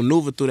know how to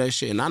maneuver through that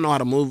shit. And I know how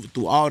to move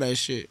through all that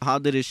shit. How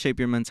did it shape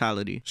your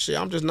mentality? Shit,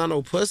 I'm just not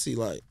no pussy.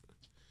 Like,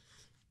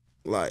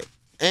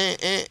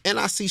 and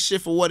I see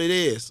shit for what it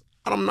is.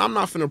 I'm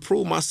not finna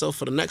prove myself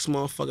for the next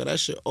motherfucker.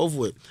 That shit over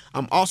with.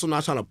 I'm also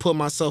not trying to put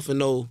myself in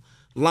no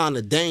line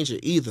of danger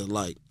either.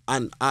 Like,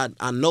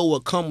 I know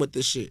what come with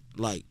this shit.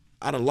 Like,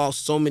 I done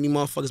lost so many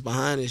motherfuckers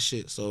behind this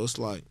shit. So it's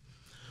like,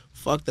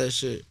 fuck that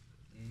shit.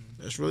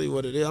 That's really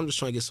what it is. I'm just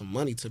trying to get some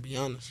money, to be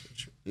honest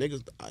with you.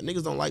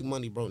 Niggas don't like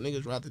money, bro.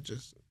 Niggas rather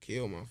just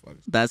kill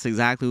motherfuckers. That's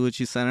exactly what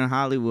you said in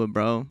Hollywood,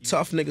 bro.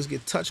 Tough niggas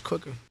get touched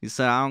quicker. You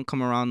said, I don't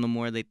come around no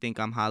more. They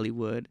think I'm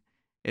Hollywood.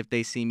 If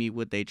they see me,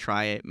 would they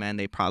try it? Man,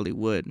 they probably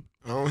would.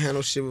 I don't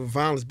handle shit with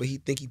violence, but he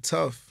think he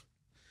tough.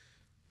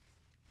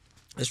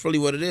 That's really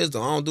what it is,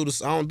 though. I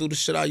don't do the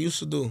shit I used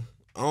to do.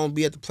 I don't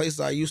be at the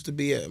places I used to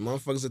be at.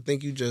 Motherfuckers that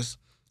think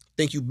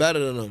you better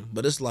than them.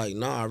 But it's like,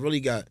 nah,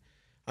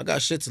 I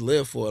got shit to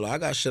live for. Like, I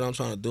got shit I'm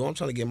trying to do. I'm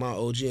trying to get my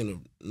OG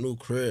in a new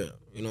crib.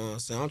 You know what I'm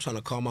saying? I'm trying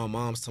to call my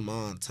mom's to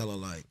mom and tell her,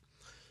 like,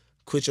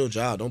 quit your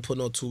job. Don't put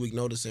no 2-week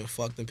notice in.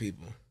 Fuck them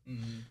people.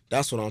 Mm-hmm.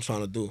 That's what I'm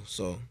trying to do.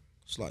 So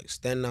it's like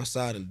standing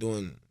outside and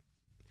doing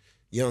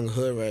young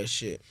hood rat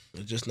shit.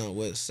 It's just not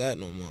where it's at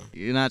no more.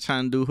 You're not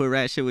trying to do hood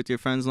rat shit with your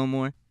friends no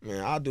more?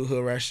 Man, I'll do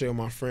hood rat shit with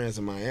my friends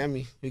in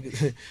Miami. We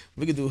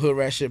could do hood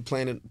rat shit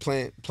playing in the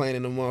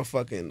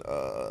motherfucking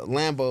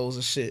Lambos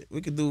and shit. We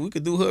could do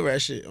hood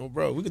rat shit,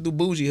 bro. We could do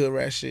bougie hood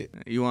rat shit.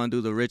 You want to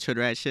do the rich hood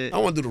rat shit? I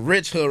want to do the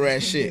rich hood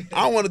rat shit.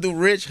 I want to do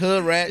rich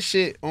hood rat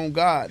shit on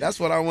God. That's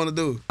what I want to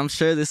do. I'm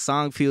sure this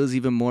song feels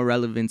even more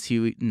relevant to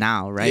you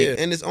now, right? Yeah,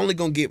 and it's only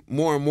gonna get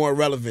more and more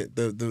relevant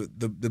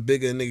the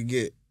bigger a nigga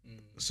get.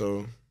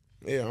 So,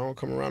 yeah, I don't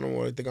come around no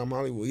more. They think I'm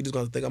Hollywood. You just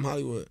gonna think I'm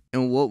Hollywood.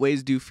 In what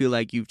ways do you feel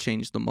like you've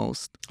changed the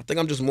most? I think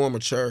I'm just more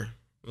mature.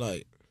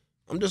 Like,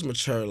 I'm just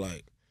mature.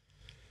 Like,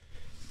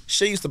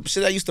 shit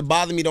that used to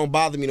bother me don't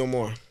bother me no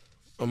more.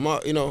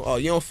 You know, oh,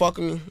 you don't fuck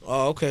with me?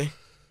 Oh, okay.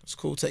 It's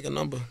cool. Take a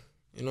number.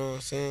 You know what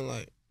I'm saying?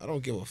 Like, I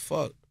don't give a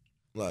fuck.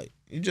 Like,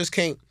 you just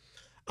can't.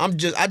 I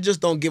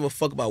just don't give a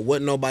fuck about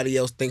what nobody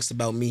else thinks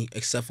about me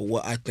except for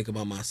what I think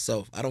about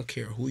myself. I don't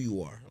care who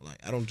you are. Like,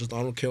 I don't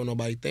care what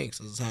nobody thinks.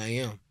 That's how I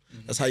am.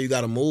 Mm-hmm. That's how you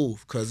gotta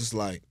move. Cause it's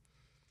like,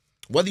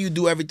 whether you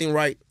do everything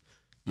right,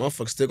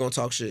 motherfuckers still gonna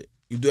talk shit.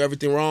 You do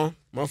everything wrong,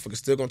 motherfuckers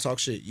still gonna talk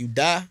shit. You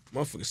die,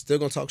 motherfuckers still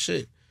gonna talk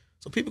shit.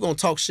 So people gonna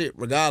talk shit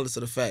regardless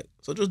of the fact.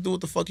 So just do what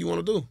the fuck you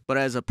wanna do. But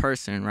as a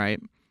person, right?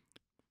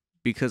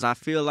 Because I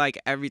feel like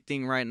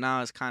everything right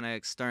now is kind of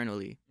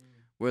externally.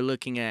 We're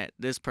looking at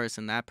this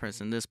person, that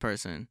person, this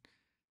person.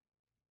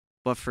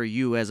 But for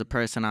you as a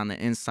person on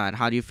the inside,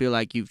 how do you feel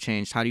like you've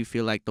changed? How do you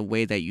feel like the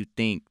way that you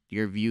think,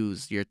 your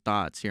views, your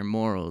thoughts, your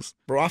morals?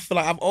 Bro, I feel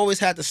like I've always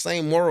had the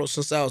same morals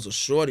since I was a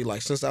shorty.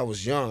 Like, since I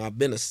was young, I've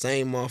been the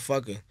same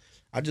motherfucker.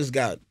 I just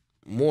got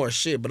more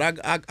shit. But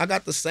I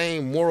got the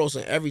same morals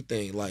and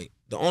everything. Like,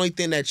 the only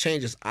thing that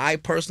changes, I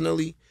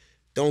personally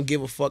don't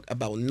give a fuck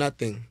about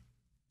nothing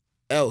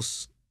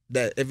else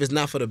that if it's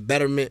not for the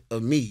betterment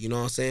of me, you know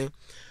what I'm saying?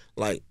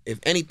 Like, if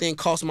anything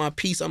costs my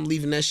peace, I'm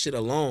leaving that shit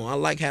alone. I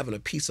like having a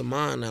peace of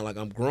mind now. Like,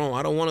 I'm grown.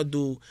 I don't want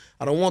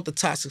the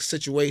toxic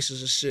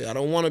situations and shit. I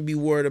don't want to be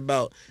worried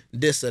about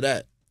this or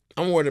that.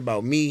 I'm worried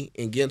about me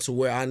and getting to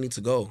where I need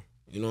to go.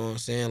 You know what I'm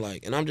saying?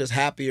 Like, and I'm just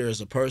happier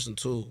as a person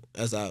too,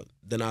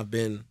 than I've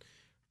been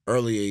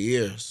earlier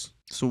years.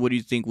 So what do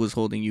you think was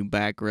holding you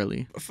back,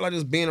 really? I feel like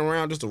just being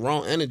around just the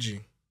wrong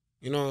energy.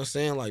 You know what I'm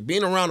saying? Like,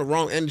 being around the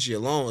wrong energy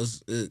alone,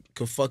 it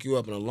could fuck you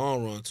up in the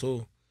long run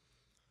too.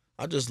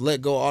 I just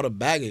let go of all the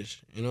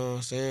baggage, you know what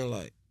I'm saying?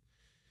 Like,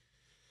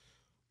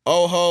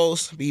 old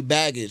hoes be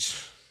baggage.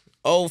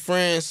 Old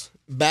friends,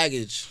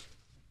 baggage.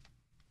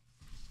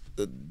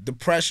 The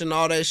depression,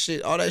 all that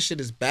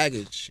shit is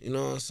baggage, you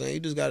know what I'm saying? You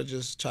just gotta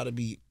just try to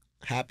be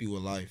happy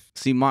with life.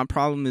 See, my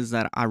problem is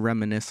that I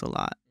reminisce a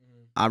lot.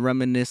 I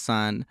reminisce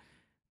on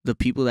the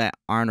people that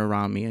aren't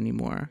around me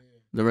anymore,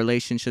 the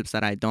relationships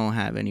that I don't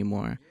have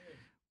anymore.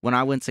 When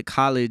I went to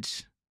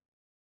college,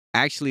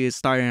 actually it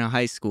started in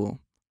high school.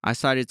 I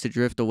started to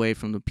drift away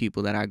from the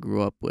people that I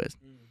grew up with.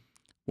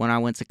 When I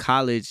went to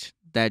college,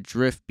 that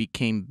drift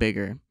became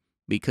bigger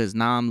because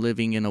now I'm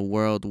living in a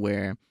world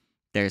where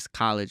there's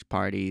college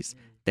parties,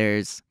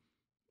 there's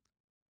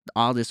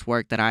all this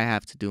work that I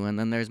have to do, and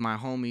then there's my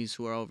homies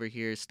who are over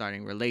here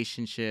starting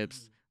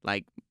relationships,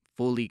 like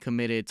fully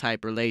committed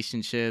type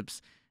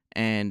relationships,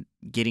 and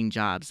getting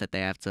jobs that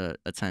they have to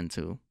attend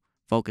to.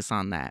 Focus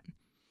on that.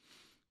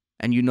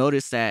 And you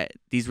notice that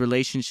these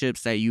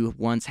relationships that you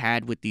once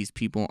had with these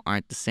people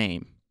aren't the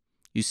same.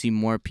 You see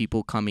more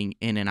people coming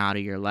in and out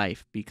of your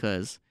life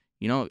because,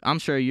 you know, I'm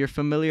sure you're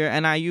familiar.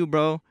 NIU,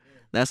 bro.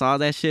 That's all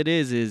that shit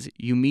is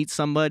you meet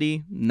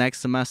somebody next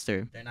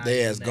semester.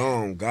 They ass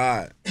gone,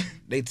 God.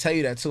 They tell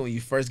you that too when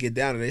you first get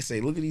down there. They say,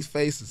 look at these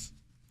faces.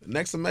 The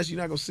next semester,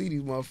 you're not going to see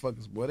these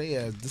motherfuckers. Boy, they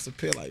ass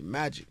disappear like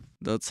magic.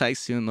 They'll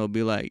text you and they'll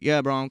be like,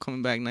 yeah, bro, I'm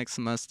coming back next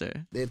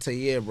semester. They'll tell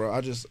you, yeah, bro,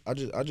 I just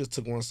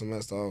took one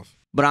semester off.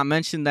 But I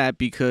mentioned that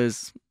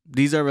because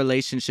these are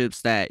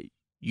relationships that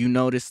you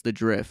notice the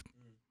drift.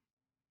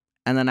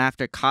 And then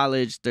after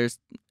college, there's,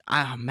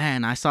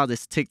 I saw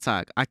this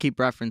TikTok. I keep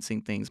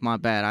referencing things, my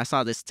bad. I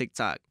saw this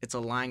TikTok. It's a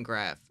line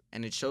graph,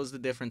 and it shows the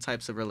different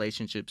types of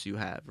relationships you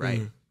have,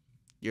 right?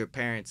 Your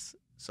parents,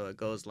 so it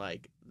goes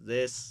like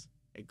this,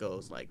 it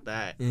goes like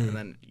that, and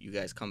then you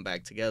guys come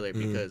back together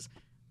because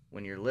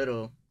when you're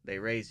little, they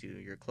raise you.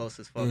 You're close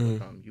as fuck with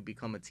them. You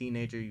become a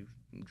teenager, you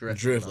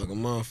drift like a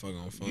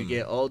motherfucker. You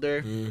get older,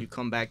 you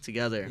come back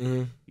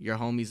together. Your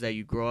homies that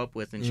you grow up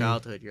with in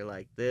childhood, you're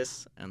like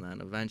this, and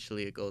then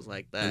eventually it goes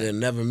like that. And they'll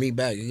never meet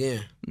back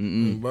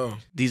again. Bro.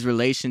 These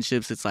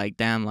relationships, it's like,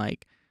 damn,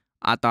 like,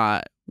 I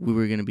thought we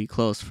were going to be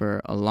close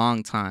for a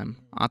long time.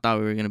 I thought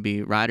we were going to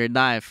be ride or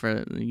die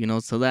for, you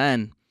know, till the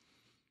end.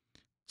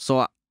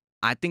 So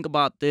I think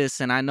about this,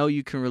 and I know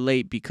you can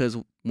relate because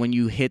when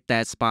you hit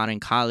that spot in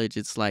college,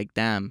 it's like,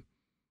 damn,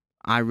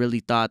 I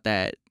really thought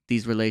that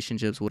these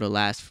relationships would have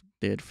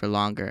lasted for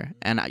longer.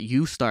 And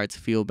you start to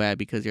feel bad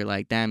because you're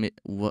like, damn it,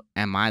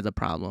 am I the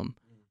problem?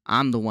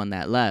 I'm the one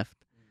that left.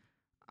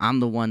 I'm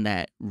the one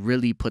that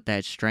really put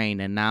that strain,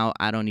 and now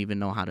I don't even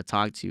know how to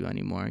talk to you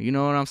anymore. You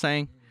know what I'm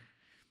saying?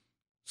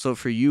 So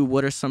for you,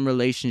 what are some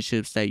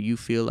relationships that you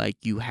feel like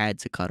you had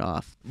to cut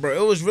off?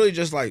 Bro, it was really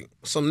just like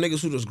some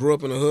niggas who just grew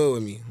up in the hood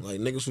with me. Like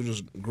niggas who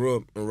just grew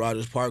up in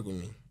Rogers Park with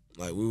me.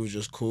 Like we was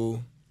just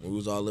cool. We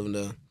was all living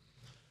there.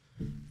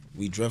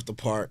 We drift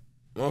apart.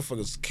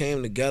 Motherfuckers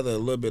came together a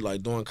little bit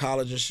like during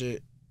college and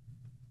shit.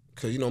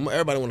 Cause you know,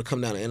 everybody wanna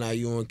come down to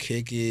NIU and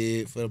kick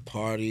it for the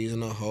parties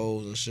and the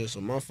hoes and shit.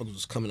 So motherfuckers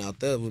was coming out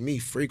there with me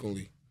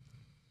frequently.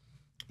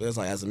 But it's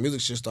like as the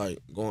music shit started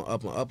going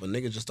up and up, a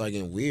nigga just started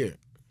getting weird.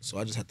 So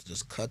I just had to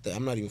just cut that.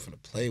 I'm not even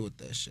finna play with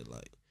that shit.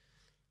 Like,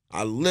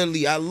 I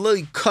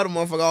literally cut a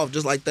motherfucker off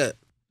just like that.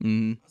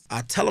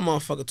 I tell a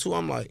motherfucker too,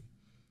 I'm like,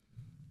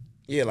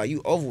 yeah, like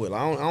you over with.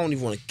 Like, I don't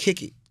even want to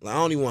kick it. Like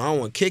I don't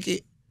want to kick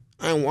it.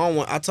 I don't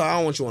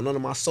want you on none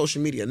of my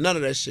social media, none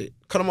of that shit.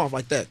 Cut them off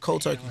like that.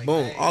 Cold turkey, like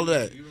boom, that. All of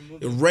that.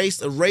 Erase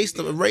the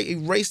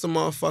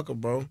motherfucker,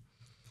 bro.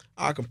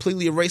 I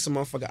completely erase the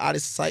motherfucker out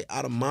of sight,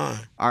 out of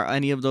mind. Are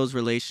any of those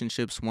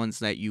relationships ones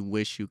that you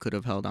wish you could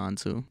have held on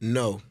to?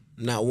 No.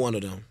 Not one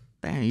of them.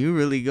 Damn, you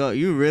really,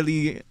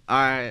 all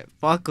right,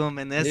 fuck them,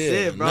 and that's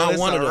it, bro. Not it's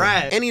one of them.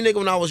 Wrap. Any nigga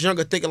when I was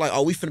younger thinking like,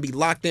 oh, we finna be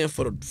locked in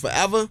for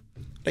forever,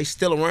 they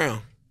still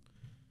around.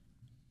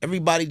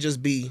 everybody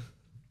just be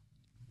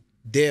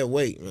dead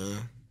weight,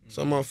 man.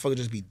 Some motherfuckers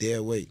just be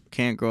dead weight.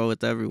 Can't grow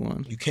with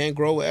everyone. You can't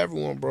grow with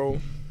everyone, bro.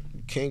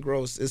 You can't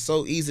grow. It's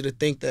so easy to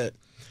think that,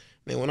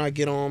 man, when I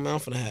get on, man, I'm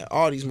finna have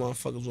all these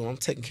motherfuckers when I'm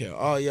taking care of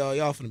all y'all.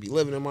 Y'all finna be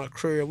living in my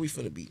crib. We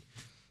finna be,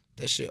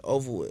 that shit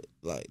over with.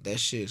 Like, that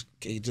shit,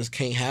 it just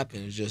can't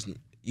happen. It's just,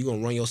 you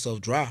gonna run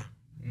yourself dry.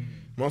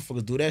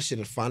 Motherfuckers do that shit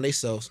and find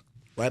themselves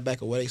right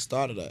back at where they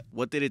started at.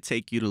 What did it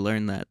take you to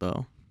learn that,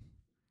 though?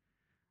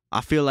 I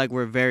feel like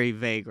we're very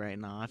vague right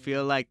now. I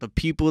feel like the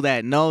people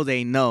that know,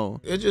 they know.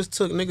 It just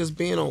took niggas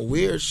being on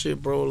weird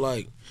shit, bro.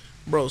 Like,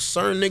 bro,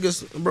 certain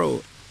niggas,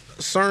 bro,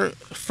 certain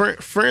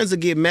friends will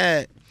get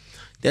mad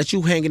that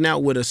you hanging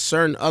out with a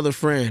certain other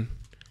friend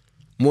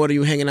more than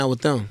you hanging out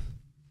with them.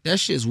 That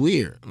shit's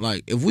weird.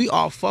 Like, if we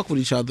all fuck with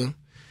each other,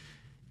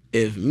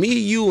 if me,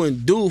 you,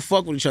 and dude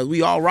fuck with each other,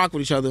 we all rock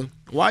with each other,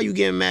 why you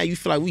getting mad? You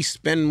feel like we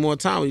spending more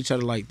time with each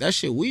other. Like, that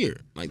shit weird.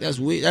 Like, that's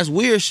weird. That's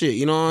weird shit,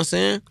 you know what I'm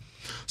saying?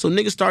 So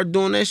niggas start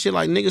doing that shit.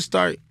 Like, niggas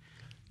start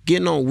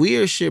getting on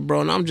weird shit,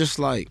 bro. And I'm just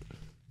like,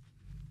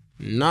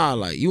 nah,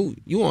 like, you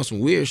on some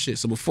weird shit.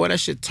 So before that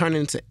shit turn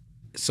into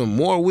some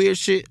more weird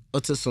shit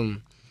or to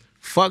some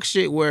fuck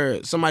shit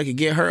where somebody could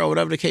get hurt or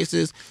whatever the case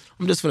is,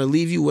 I'm just gonna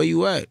leave you where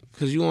you at.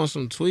 Cause you on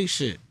some tweak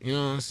shit. You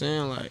know what I'm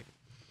saying? Like,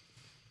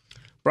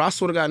 bro, I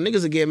swear to God,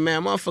 niggas will get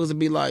mad. Motherfuckers will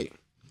be like,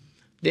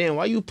 damn,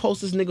 why you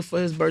post this nigga for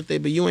his birthday,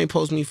 but you ain't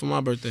post me for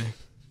my birthday?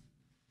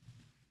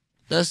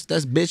 That's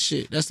bitch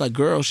shit. That's like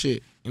girl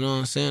shit. You know what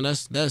I'm saying?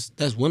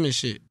 That's women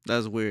shit.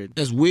 That's weird.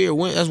 That's weird.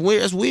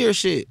 That's weird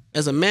shit.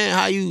 As a man,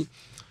 how you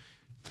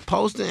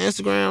posting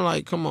Instagram?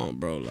 Like, come on,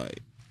 bro. Like,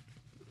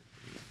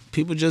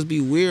 people just be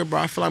weird,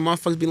 bro. I feel like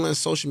motherfuckers be letting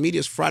social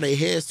medias fry their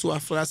heads too. I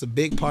feel that's a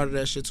big part of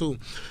that shit too.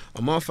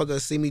 A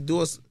motherfucker see me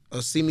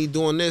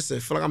doing this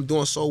and feel like I'm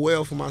doing so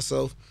well for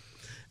myself,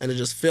 and it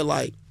just feel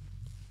like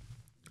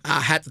I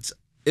have to.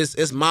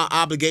 It's my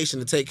obligation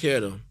to take care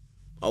of them.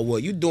 Oh well,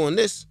 you doing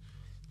this?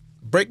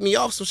 Break me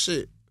off some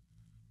shit.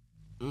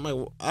 I'm like,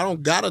 well, I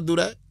don't gotta do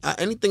that.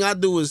 Anything I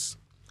do is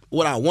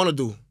what I want to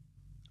do.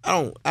 I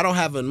don't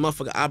have a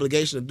motherfucking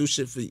obligation to do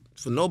shit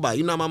for nobody.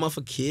 You not my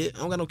motherfucking kid.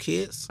 I don't got no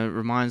kids. It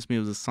reminds me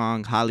of the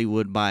song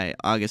Hollywood by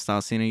August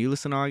Alsina. You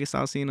listen to August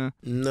Alsina?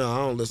 No, I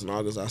don't listen to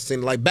August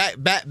Alsina. Like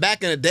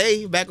back in the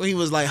day, back when he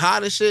was like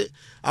hot and shit,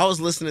 I was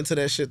listening to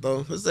that shit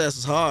though. His ass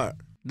was hard.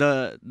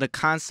 The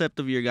concept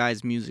of your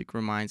guys' music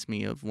reminds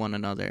me of one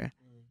another.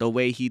 The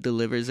way he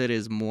delivers it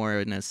is more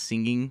in a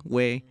singing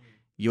way.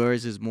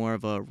 Yours is more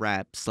of a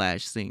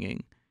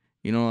rap/singing.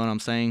 You know what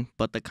I'm saying?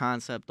 But the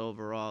concept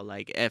overall,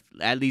 like,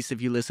 at least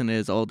if you listen to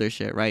his older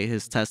shit, right?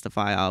 His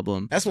Testify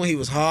album. That's when he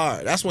was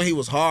hard. Like,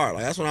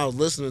 that's when I was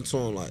listening to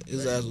him. Like,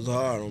 his ass was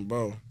hard on,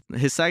 bro.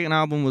 His second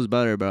album was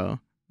better, bro.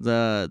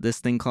 This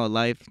Thing Called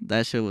Life,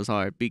 that shit was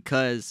hard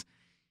because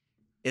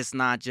it's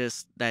not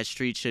just that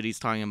street shit he's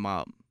talking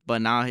about.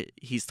 But now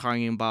he's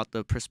talking about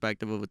the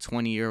perspective of a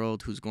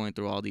 20-year-old who's going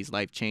through all these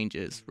life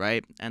changes,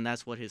 right? And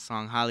that's what his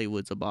song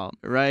Hollywood's about.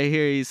 Right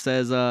here he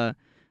says, I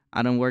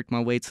done worked my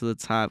way to the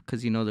top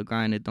because, you know, the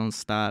grind, it don't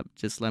stop.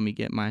 Just let me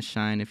get my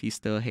shine. If you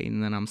still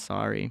hating, then I'm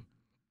sorry.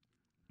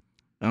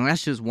 And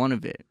that's just one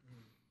of it.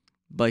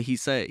 But he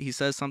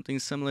says something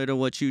similar to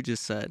what you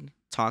just said,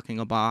 talking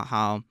about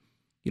how,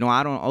 you know,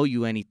 I don't owe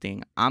you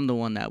anything. I'm the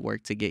one that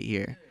worked to get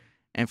here.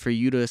 And for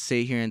you to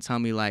sit here and tell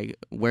me, like,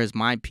 where's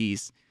my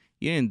piece?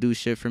 You didn't do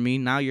shit for me.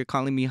 Now you're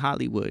calling me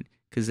Hollywood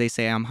because they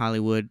say I'm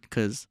Hollywood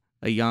because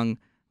a young,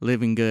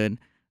 living good.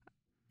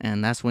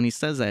 And that's when he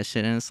says that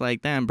shit. And it's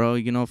like, damn, bro,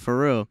 you know, for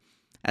real.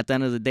 At the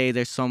end of the day,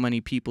 there's so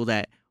many people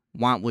that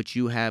want what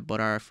you have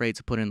but are afraid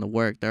to put in the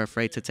work. They're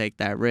afraid to take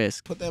that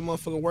risk. Put that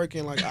motherfucking work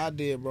in like I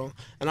did, bro.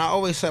 And I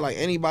always say, like,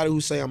 anybody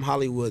who say I'm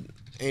Hollywood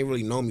ain't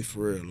really know me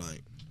for real.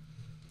 Like,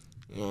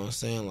 you know what I'm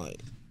saying?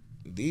 Like,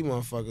 these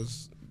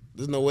motherfuckers,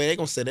 there's no way they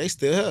gonna say they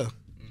still here.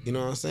 You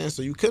know what I'm saying?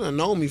 So you couldn't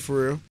know me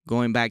for real.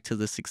 Going back to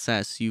the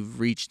success, you've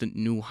reached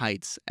new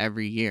heights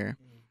every year,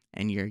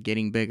 and you're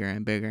getting bigger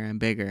and bigger and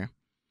bigger.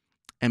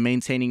 And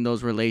maintaining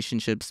those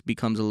relationships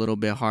becomes a little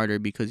bit harder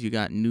because you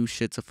got new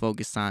shit to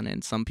focus on,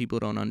 and some people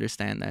don't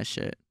understand that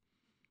shit.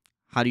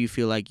 How do you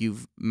feel like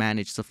you've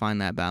managed to find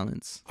that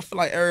balance? I feel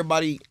like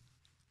everybody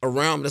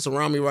that's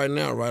around me right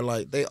now, right?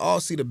 Like, they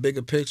all see the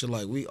bigger picture.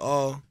 Like,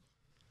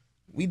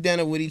 we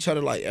dinner with each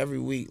other like every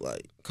week,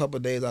 like a couple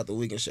of days out the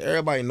week and shit.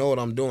 Everybody know what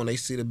I'm doing. They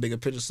see the bigger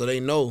picture, so they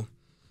know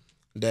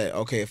that,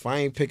 okay, if I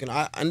ain't picking,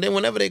 and then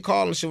whenever they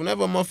call and shit,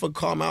 whenever a motherfucker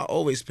call me, I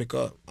always pick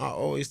up. I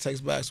always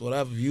text back, so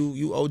whatever.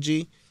 You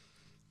OG,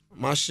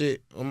 my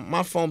shit,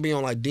 my phone be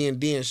on like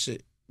D&D and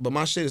shit, but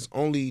my shit is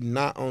only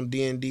not on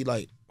D&D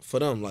like for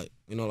them, like,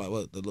 you know, like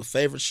what the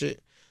favorite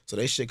shit. So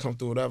they shit come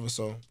through whatever.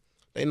 So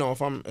they know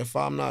if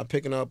I'm not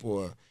picking up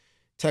or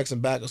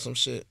texting back or some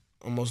shit,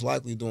 I'm most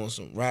likely doing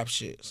some rap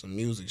shit, some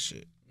music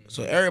shit.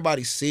 So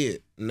everybody see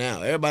it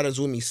now. Everybody that's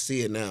with me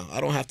see it now.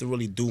 I don't have to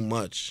really do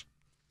much.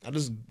 I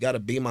just gotta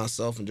be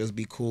myself and just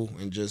be cool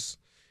and just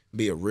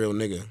be a real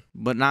nigga.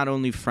 But not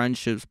only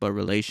friendships, but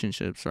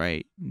relationships,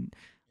 right?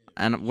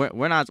 And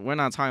we're not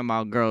talking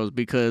about girls,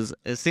 because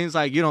it seems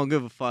like you don't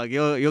give a fuck.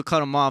 You'll cut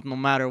them off no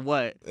matter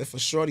what. If a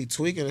shorty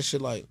tweaking and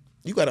shit, like,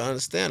 you gotta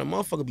understand, a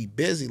motherfucker be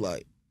busy.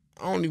 Like,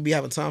 I don't even be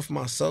having time for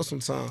myself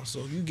sometimes. So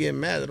if you get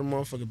mad at a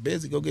motherfucker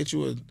busy, go get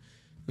you a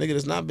nigga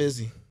that's not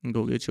busy.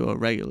 Go get you a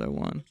regular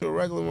one. A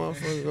regular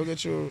motherfucker. Go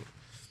get you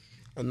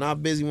a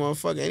not busy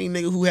motherfucker. Any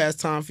nigga who has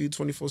time for you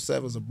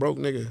 24/7 is a broke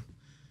nigga.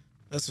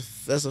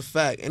 That's a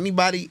fact.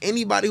 Anybody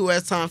who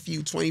has time for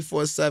you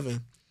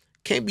 24/7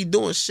 can't be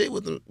doing shit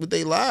with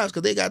their lives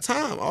because they got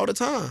time all the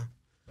time.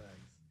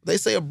 They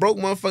say a broke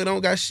motherfucker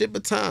don't got shit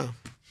but time.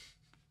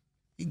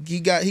 He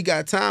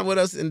got time with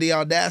us and the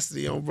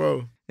audacity on,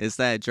 bro. It's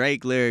that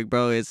Drake lyric,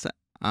 bro. It's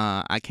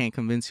I can't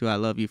convince you I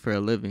love you for a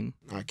living.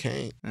 I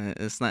can't.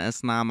 It's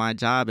not my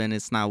job, and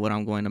it's not what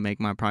I'm going to make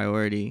my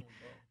priority.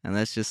 And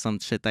that's just some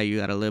shit that you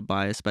gotta live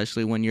by,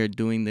 especially when you're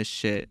doing this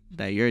shit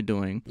that you're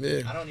doing.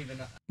 Yeah. I don't even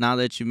know. Now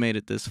that you made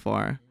it this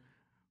far,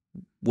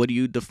 what do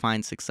you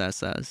define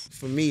success as?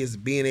 For me, it's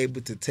being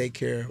able to take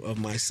care of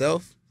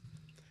myself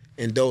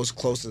and those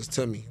closest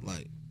to me.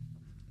 Like,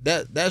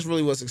 that's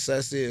really what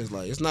success is.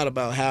 Like, it's not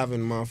about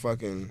having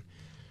motherfucking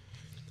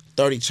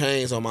 30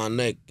 chains on my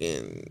neck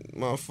and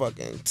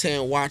motherfucking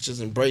 10 watches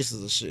and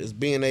braces and shit. It's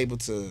being able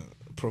to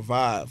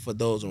provide for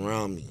those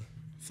around me.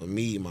 For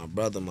me, my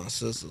brother, my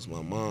sisters,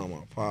 my mom,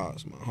 my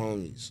pops, my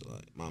homies,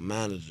 like my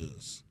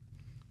managers,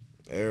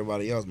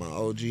 everybody else, my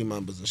OG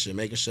members and shit,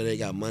 making sure they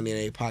got money in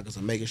their pockets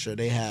and making sure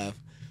they have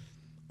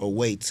a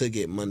way to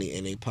get money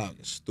in their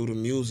pockets through the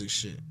music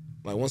shit.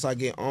 Like, once I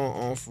get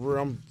on for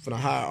real, I'm finna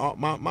hire all,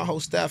 my whole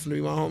staff finna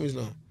be my homies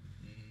now.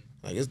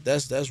 Like,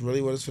 that's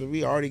really what it's finna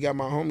be. I already got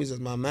my homies as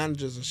my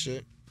managers and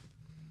shit.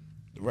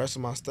 The rest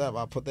of my staff,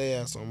 I put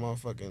their ass on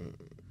motherfucking,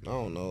 I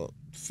don't know,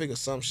 figure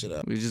some shit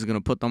out. We're just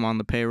gonna put them on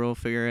the payroll,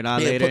 figure it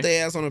out Yeah, later. put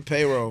their ass on the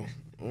payroll.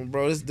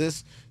 Bro,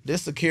 this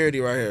security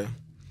right here.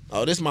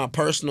 Oh, this is my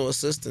personal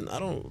assistant. I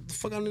don't know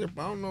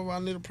if I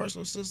need a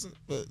personal assistant,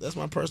 but that's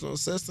my personal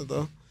assistant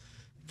though.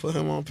 Put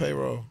him on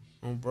payroll.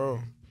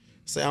 Bro.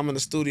 Say I'm in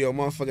the studio,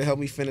 motherfucker, help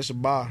me finish a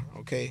bar,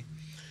 okay?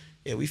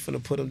 Yeah, we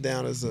finna put him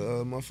down as a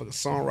motherfucking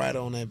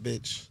songwriter on that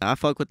bitch. I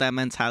fuck with that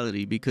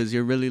mentality because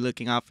you're really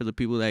looking out for the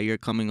people that you're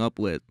coming up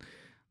with.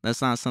 That's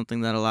not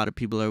something that a lot of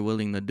people are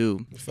willing to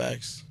do.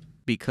 Facts.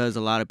 Because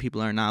a lot of people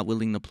are not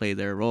willing to play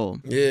their role.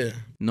 Yeah.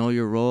 Know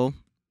your role,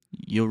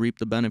 you'll reap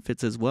the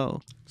benefits as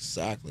well.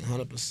 Exactly,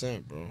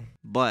 100%, bro.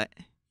 But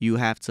you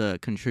have to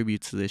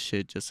contribute to this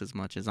shit just as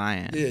much as I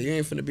am. Yeah, you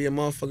ain't finna be a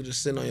motherfucker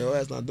just sitting on your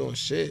ass not doing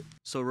shit.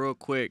 So real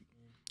quick,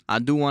 I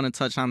do want to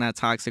touch on that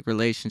toxic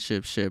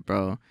relationship shit,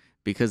 bro.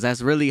 Because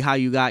that's really how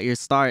you got your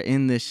start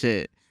in this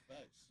shit.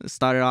 It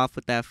started off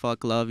with that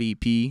Fuck Love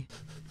EP.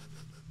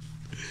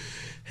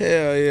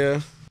 Hell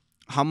yeah.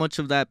 How much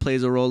of that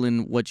plays a role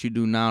in what you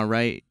do now,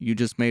 right? You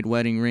just made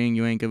Wedding Ring.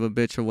 You ain't give a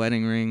bitch a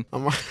wedding ring.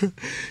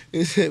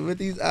 With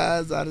these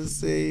eyes, I done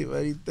seen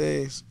many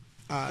things.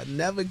 I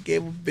never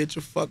gave a bitch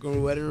a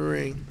fucking wedding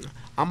ring.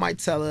 I might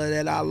tell her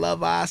that I love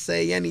her. I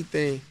say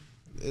anything.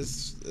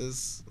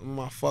 It's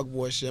my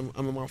fuckboy shit.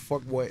 I'm in my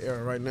fuckboy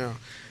era right now.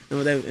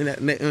 And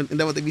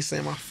that what they be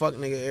saying, my fuck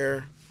nigga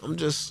era. I'm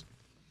just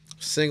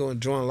single,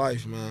 enjoying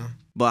life, man.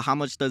 But how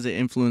much does it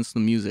influence the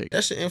music?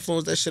 That shit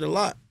influence that shit a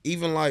lot.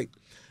 Even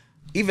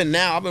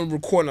now, I've been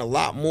recording a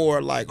lot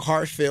more like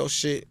heartfelt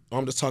shit.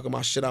 I'm just talking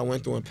about shit I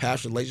went through in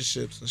past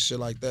relationships and shit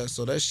like that.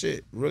 So that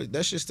shit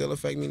still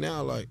affect me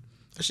now. Like,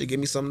 that shit give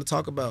me something to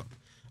talk about.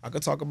 I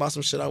could talk about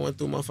some shit I went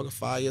through, motherfucker,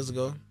 5 years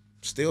ago.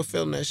 Still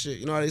feeling that shit.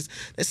 You know how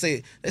they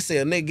say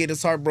a nigga get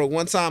his heart broke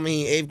one time and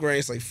he in 8th grade.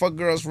 It's like, fuck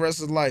girls for the rest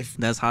of his life.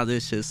 That's how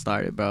this shit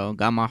started, bro.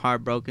 Got my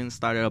heart broken,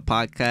 started a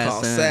podcast.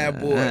 Called Sad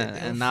Boy.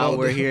 And now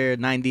we're here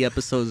 90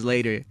 episodes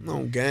later.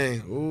 No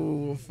gang.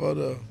 Ooh,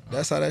 photo.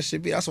 That's how that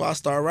shit be. That's why I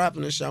started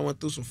rapping this shit. I went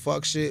through some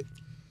fuck shit.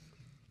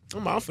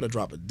 I'm finna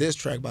drop a diss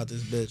track about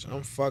this bitch.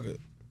 I'm fuck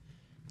it.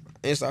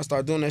 And so I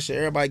start doing that shit,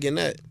 everybody getting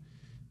that.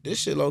 This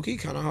shit low-key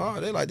kind of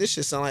hard. They like, this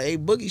shit sound like A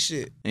Boogie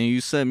shit. And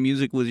you said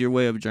music was your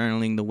way of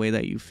journaling the way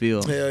that you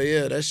feel. Hell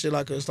yeah. That shit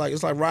it's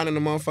like writing a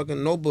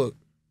motherfucking notebook.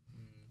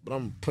 But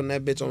I'm putting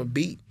that bitch on a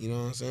beat, you know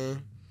what I'm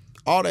saying?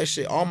 All that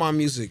shit, all my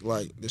music,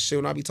 like the shit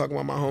when I be talking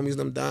about my homies,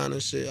 them dying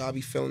and shit, I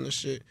be feeling the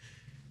shit.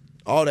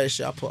 All that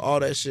shit, I put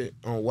all that shit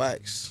on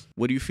wax.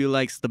 What do you feel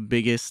like's the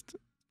biggest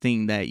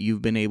thing that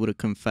you've been able to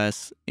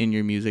confess in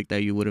your music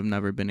that you would have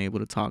never been able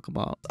to talk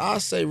about? I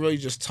say really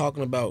just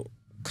talking about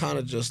kind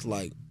of just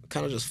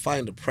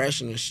fighting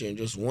depression and shit and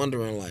just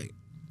wondering, like,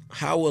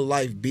 how would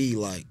life be,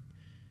 like,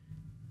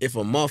 if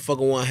a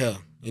motherfucker wasn't here?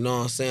 You know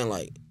what I'm saying?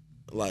 Like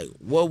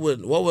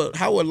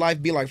how would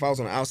life be like if I was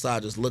on the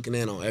outside just looking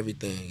in on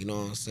everything? You know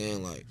what I'm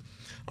saying? Like,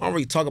 I don't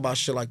really talk about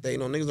shit like that. You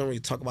know, niggas don't really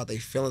talk about their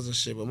feelings and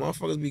shit, but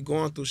motherfuckers be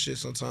going through shit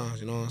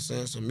sometimes, you know what I'm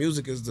saying? So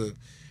music is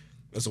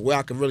a way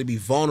I can really be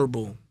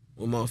vulnerable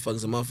with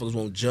motherfuckers, and motherfuckers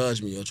won't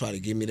judge me or try to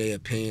give me their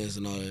opinions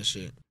and all that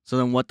shit. So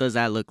then what does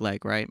that look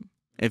like, right?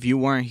 If you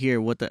weren't here,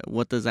 what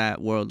does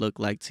that world look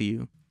like to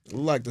you?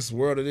 Like this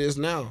world it is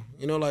now.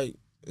 You know, like,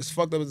 it's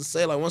fucked up to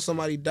say, like, once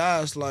somebody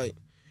dies, like,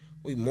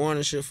 we mourn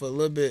and shit for a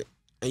little bit,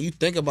 and you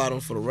think about them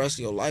for the rest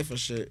of your life and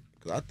shit.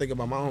 Cause I think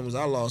about my homies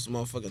I lost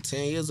motherfucker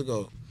 10 years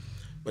ago.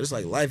 But it's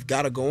like life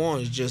gotta go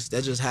on. That's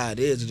just how it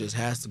is. It just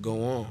has to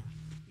go on.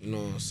 You know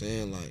what I'm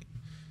saying? Like,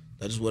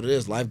 that's just what it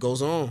is. Life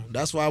goes on.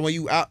 That's why when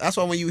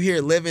you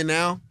hear living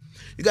now,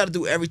 you gotta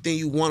do everything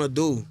you wanna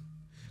do.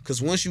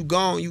 Cause once you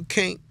gone, you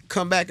can't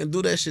come back and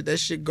do that shit. That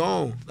shit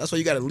gone. That's why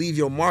you gotta leave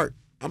your mark.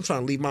 I'm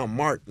trying to leave my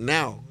mark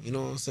now. You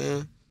know what I'm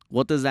saying?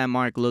 What does that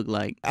mark look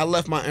like? I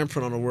left my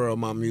imprint on the world,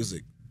 my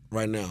music,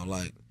 right now.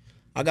 Like,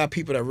 I got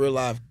people that real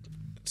life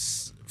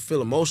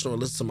feel emotional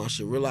and listen to my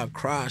shit, real life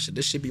cry shit.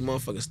 This shit be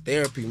motherfuckers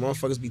therapy.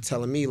 Motherfuckers be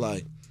telling me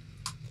like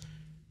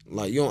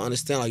you don't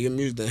understand, like your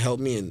music done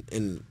helped me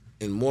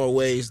in more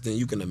ways than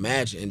you can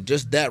imagine. And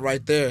just that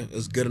right there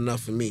is good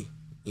enough for me.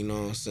 You know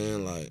what I'm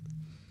saying? Like,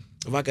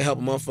 if I can help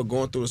a motherfucker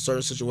going through a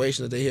certain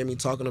situation that they hear me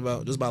talking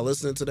about just by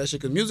listening to that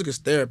shit, because music is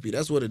therapy.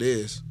 That's what it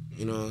is.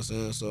 You know what I'm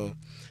saying? So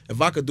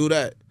if I could do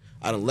that,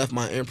 I done left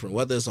my imprint,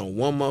 whether it's on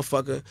one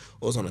motherfucker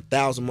or it's on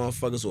 1,000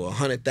 motherfuckers or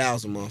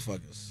 100,000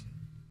 motherfuckers.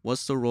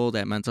 What's the role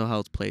that mental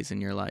health plays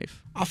in your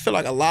life? I feel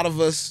like a lot of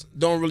us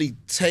don't really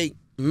take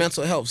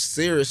mental health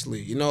seriously,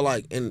 you know,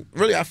 like, and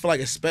really I feel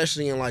like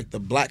especially in like the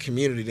black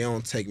community, they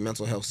don't take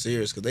mental health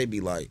serious because they be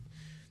like,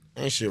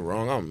 ain't shit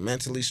wrong, I'm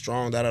mentally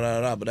strong,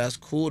 da-da-da-da, but that's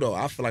cool though.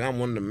 I feel like I'm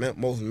one of the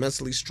most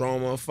mentally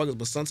strong motherfuckers,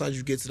 but sometimes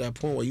you get to that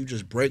point where you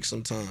just break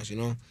sometimes, you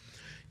know?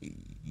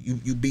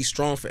 You be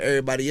strong for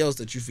everybody else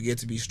that you forget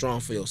to be strong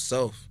for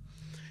yourself.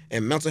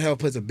 And mental health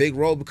plays a big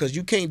role because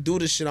you can't do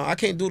this shit. I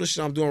can't do the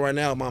shit I'm doing right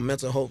now if my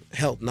mental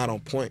health not on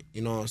point,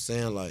 you know what I'm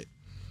saying? Like,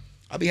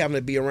 I be having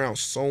to be around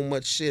so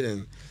much shit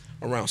and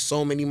around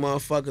so many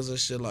motherfuckers and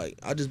shit. Like,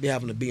 I just be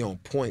having to be on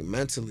point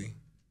mentally.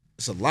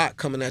 It's a lot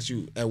coming at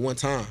you at one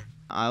time.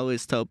 I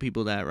always tell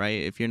people that,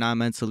 right? If you're not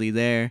mentally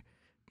there,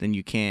 then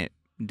you can't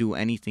do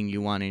anything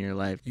you want in your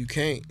life. You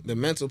can't. The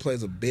mental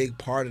plays a big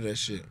part of that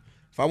shit.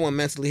 If I wasn't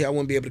mentally here, I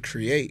wouldn't be able to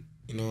create.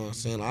 You know what I'm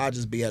saying? I'd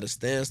just be at a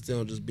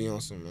standstill and just be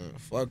on some, man,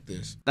 fuck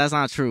this. That's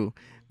not true.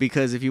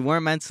 Because if you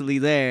weren't mentally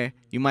there,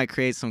 you might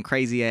create some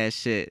crazy ass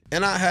shit.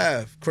 And I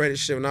have created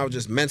shit when I was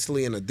just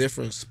mentally in a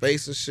different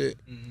space and shit.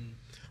 Mm-hmm.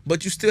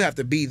 But you still have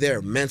to be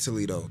there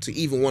mentally though to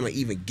even want to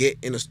even get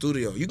in the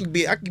studio.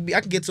 I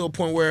can get to a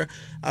point where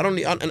I don't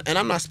need, and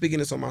I'm not speaking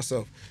this on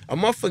myself. A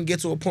motherfucker can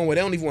get to a point where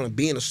they don't even want to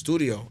be in the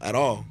studio at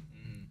all.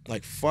 Mm-hmm.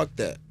 Like, fuck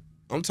that.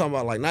 I'm talking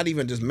about like not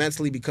even just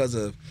mentally because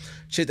of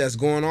shit that's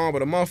going on,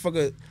 but a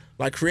motherfucker,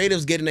 like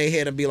creatives get in their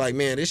head and be like,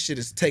 man, this shit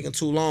is taking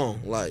too long.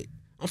 Like,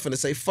 I'm finna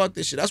say fuck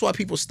this shit. That's why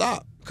people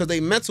stop, because they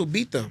mental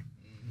beat them.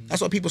 Mm-hmm.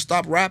 That's why people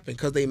stop rapping,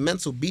 because they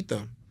mental beat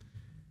them.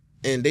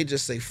 And they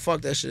just say,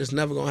 fuck that shit, it's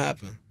never gonna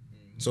happen.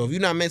 Mm-hmm. So if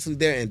you're not mentally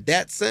there in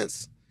that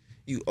sense,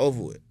 you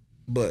over it.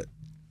 But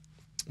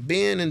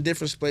being in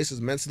different spaces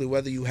mentally,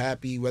 whether you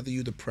happy, whether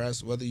you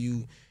depressed, whether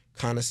you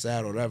kind of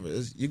sad or whatever,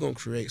 you're gonna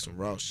create some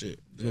raw shit.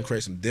 You're gonna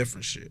create some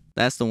different shit.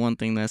 That's the one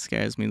thing that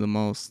scares me the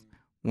most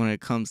when it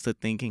comes to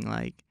thinking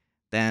like,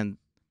 then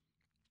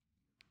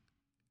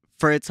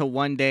for it to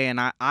one day, and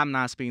I'm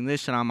not speaking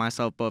this shit on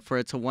myself, but for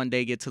it to one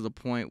day get to the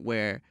point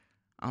where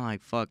I'm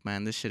like, fuck,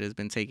 man, this shit has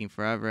been taking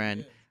forever,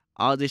 and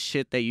all this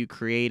shit that you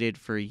created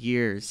for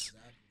years,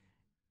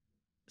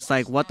 it's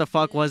like, what the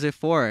fuck was it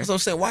for? That's what I'm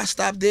saying. Why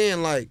stop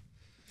then? Like,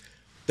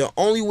 the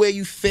only way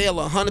you fail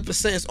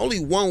 100%, it's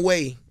only one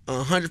way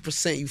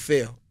 100% you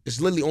fail. It's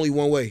literally only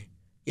one way.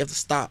 You have to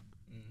stop.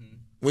 Mm-hmm.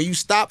 When you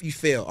stop, you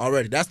fail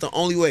already. That's the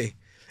only way.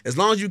 As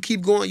long as you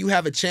keep going, you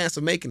have a chance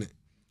of making it.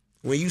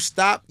 When you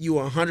stop, you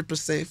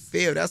 100%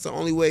 fail. That's the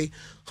only way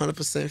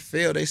 100%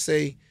 fail. They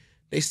say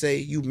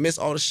you miss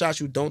all the shots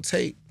you don't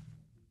take.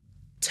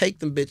 Take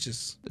them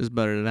bitches. It's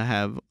better to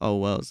have oh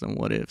wells than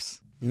what ifs.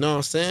 You know what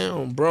I'm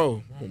saying?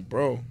 Bro.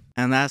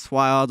 And that's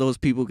why all those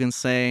people can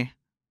say,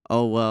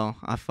 oh well,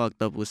 I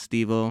fucked up with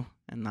Stevo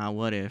and not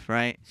what if,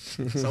 right?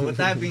 So with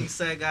that being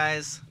said,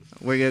 guys,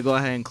 we're gonna go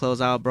ahead and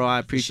close out, bro. I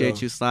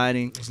appreciate you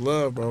sliding. It's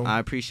love, bro. I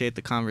appreciate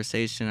the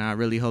conversation. I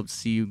really hope to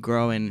see you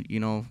grow and, you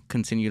know,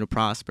 continue to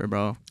prosper,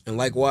 bro. And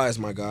likewise,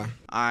 my guy.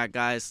 All right,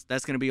 guys,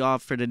 that's gonna be all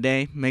for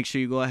today. Make sure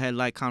you go ahead,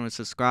 like, comment,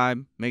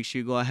 subscribe. Make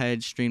sure you go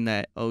ahead, stream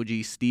that OG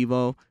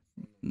Stevo.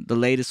 The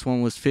latest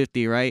one was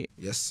 50, right?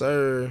 Yes,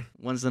 sir.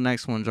 When's the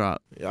next one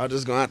drop? Y'all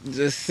just gonna have to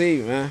just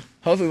see, man.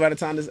 Hopefully by the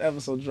time this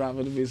episode drop,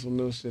 it'll be some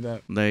new shit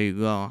up. There you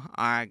go. All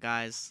right,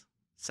 guys.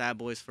 Sad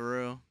Boys for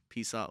real.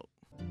 Peace out.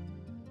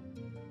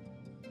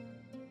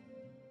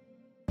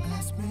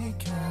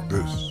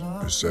 This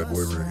is Sad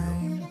Boy Radio.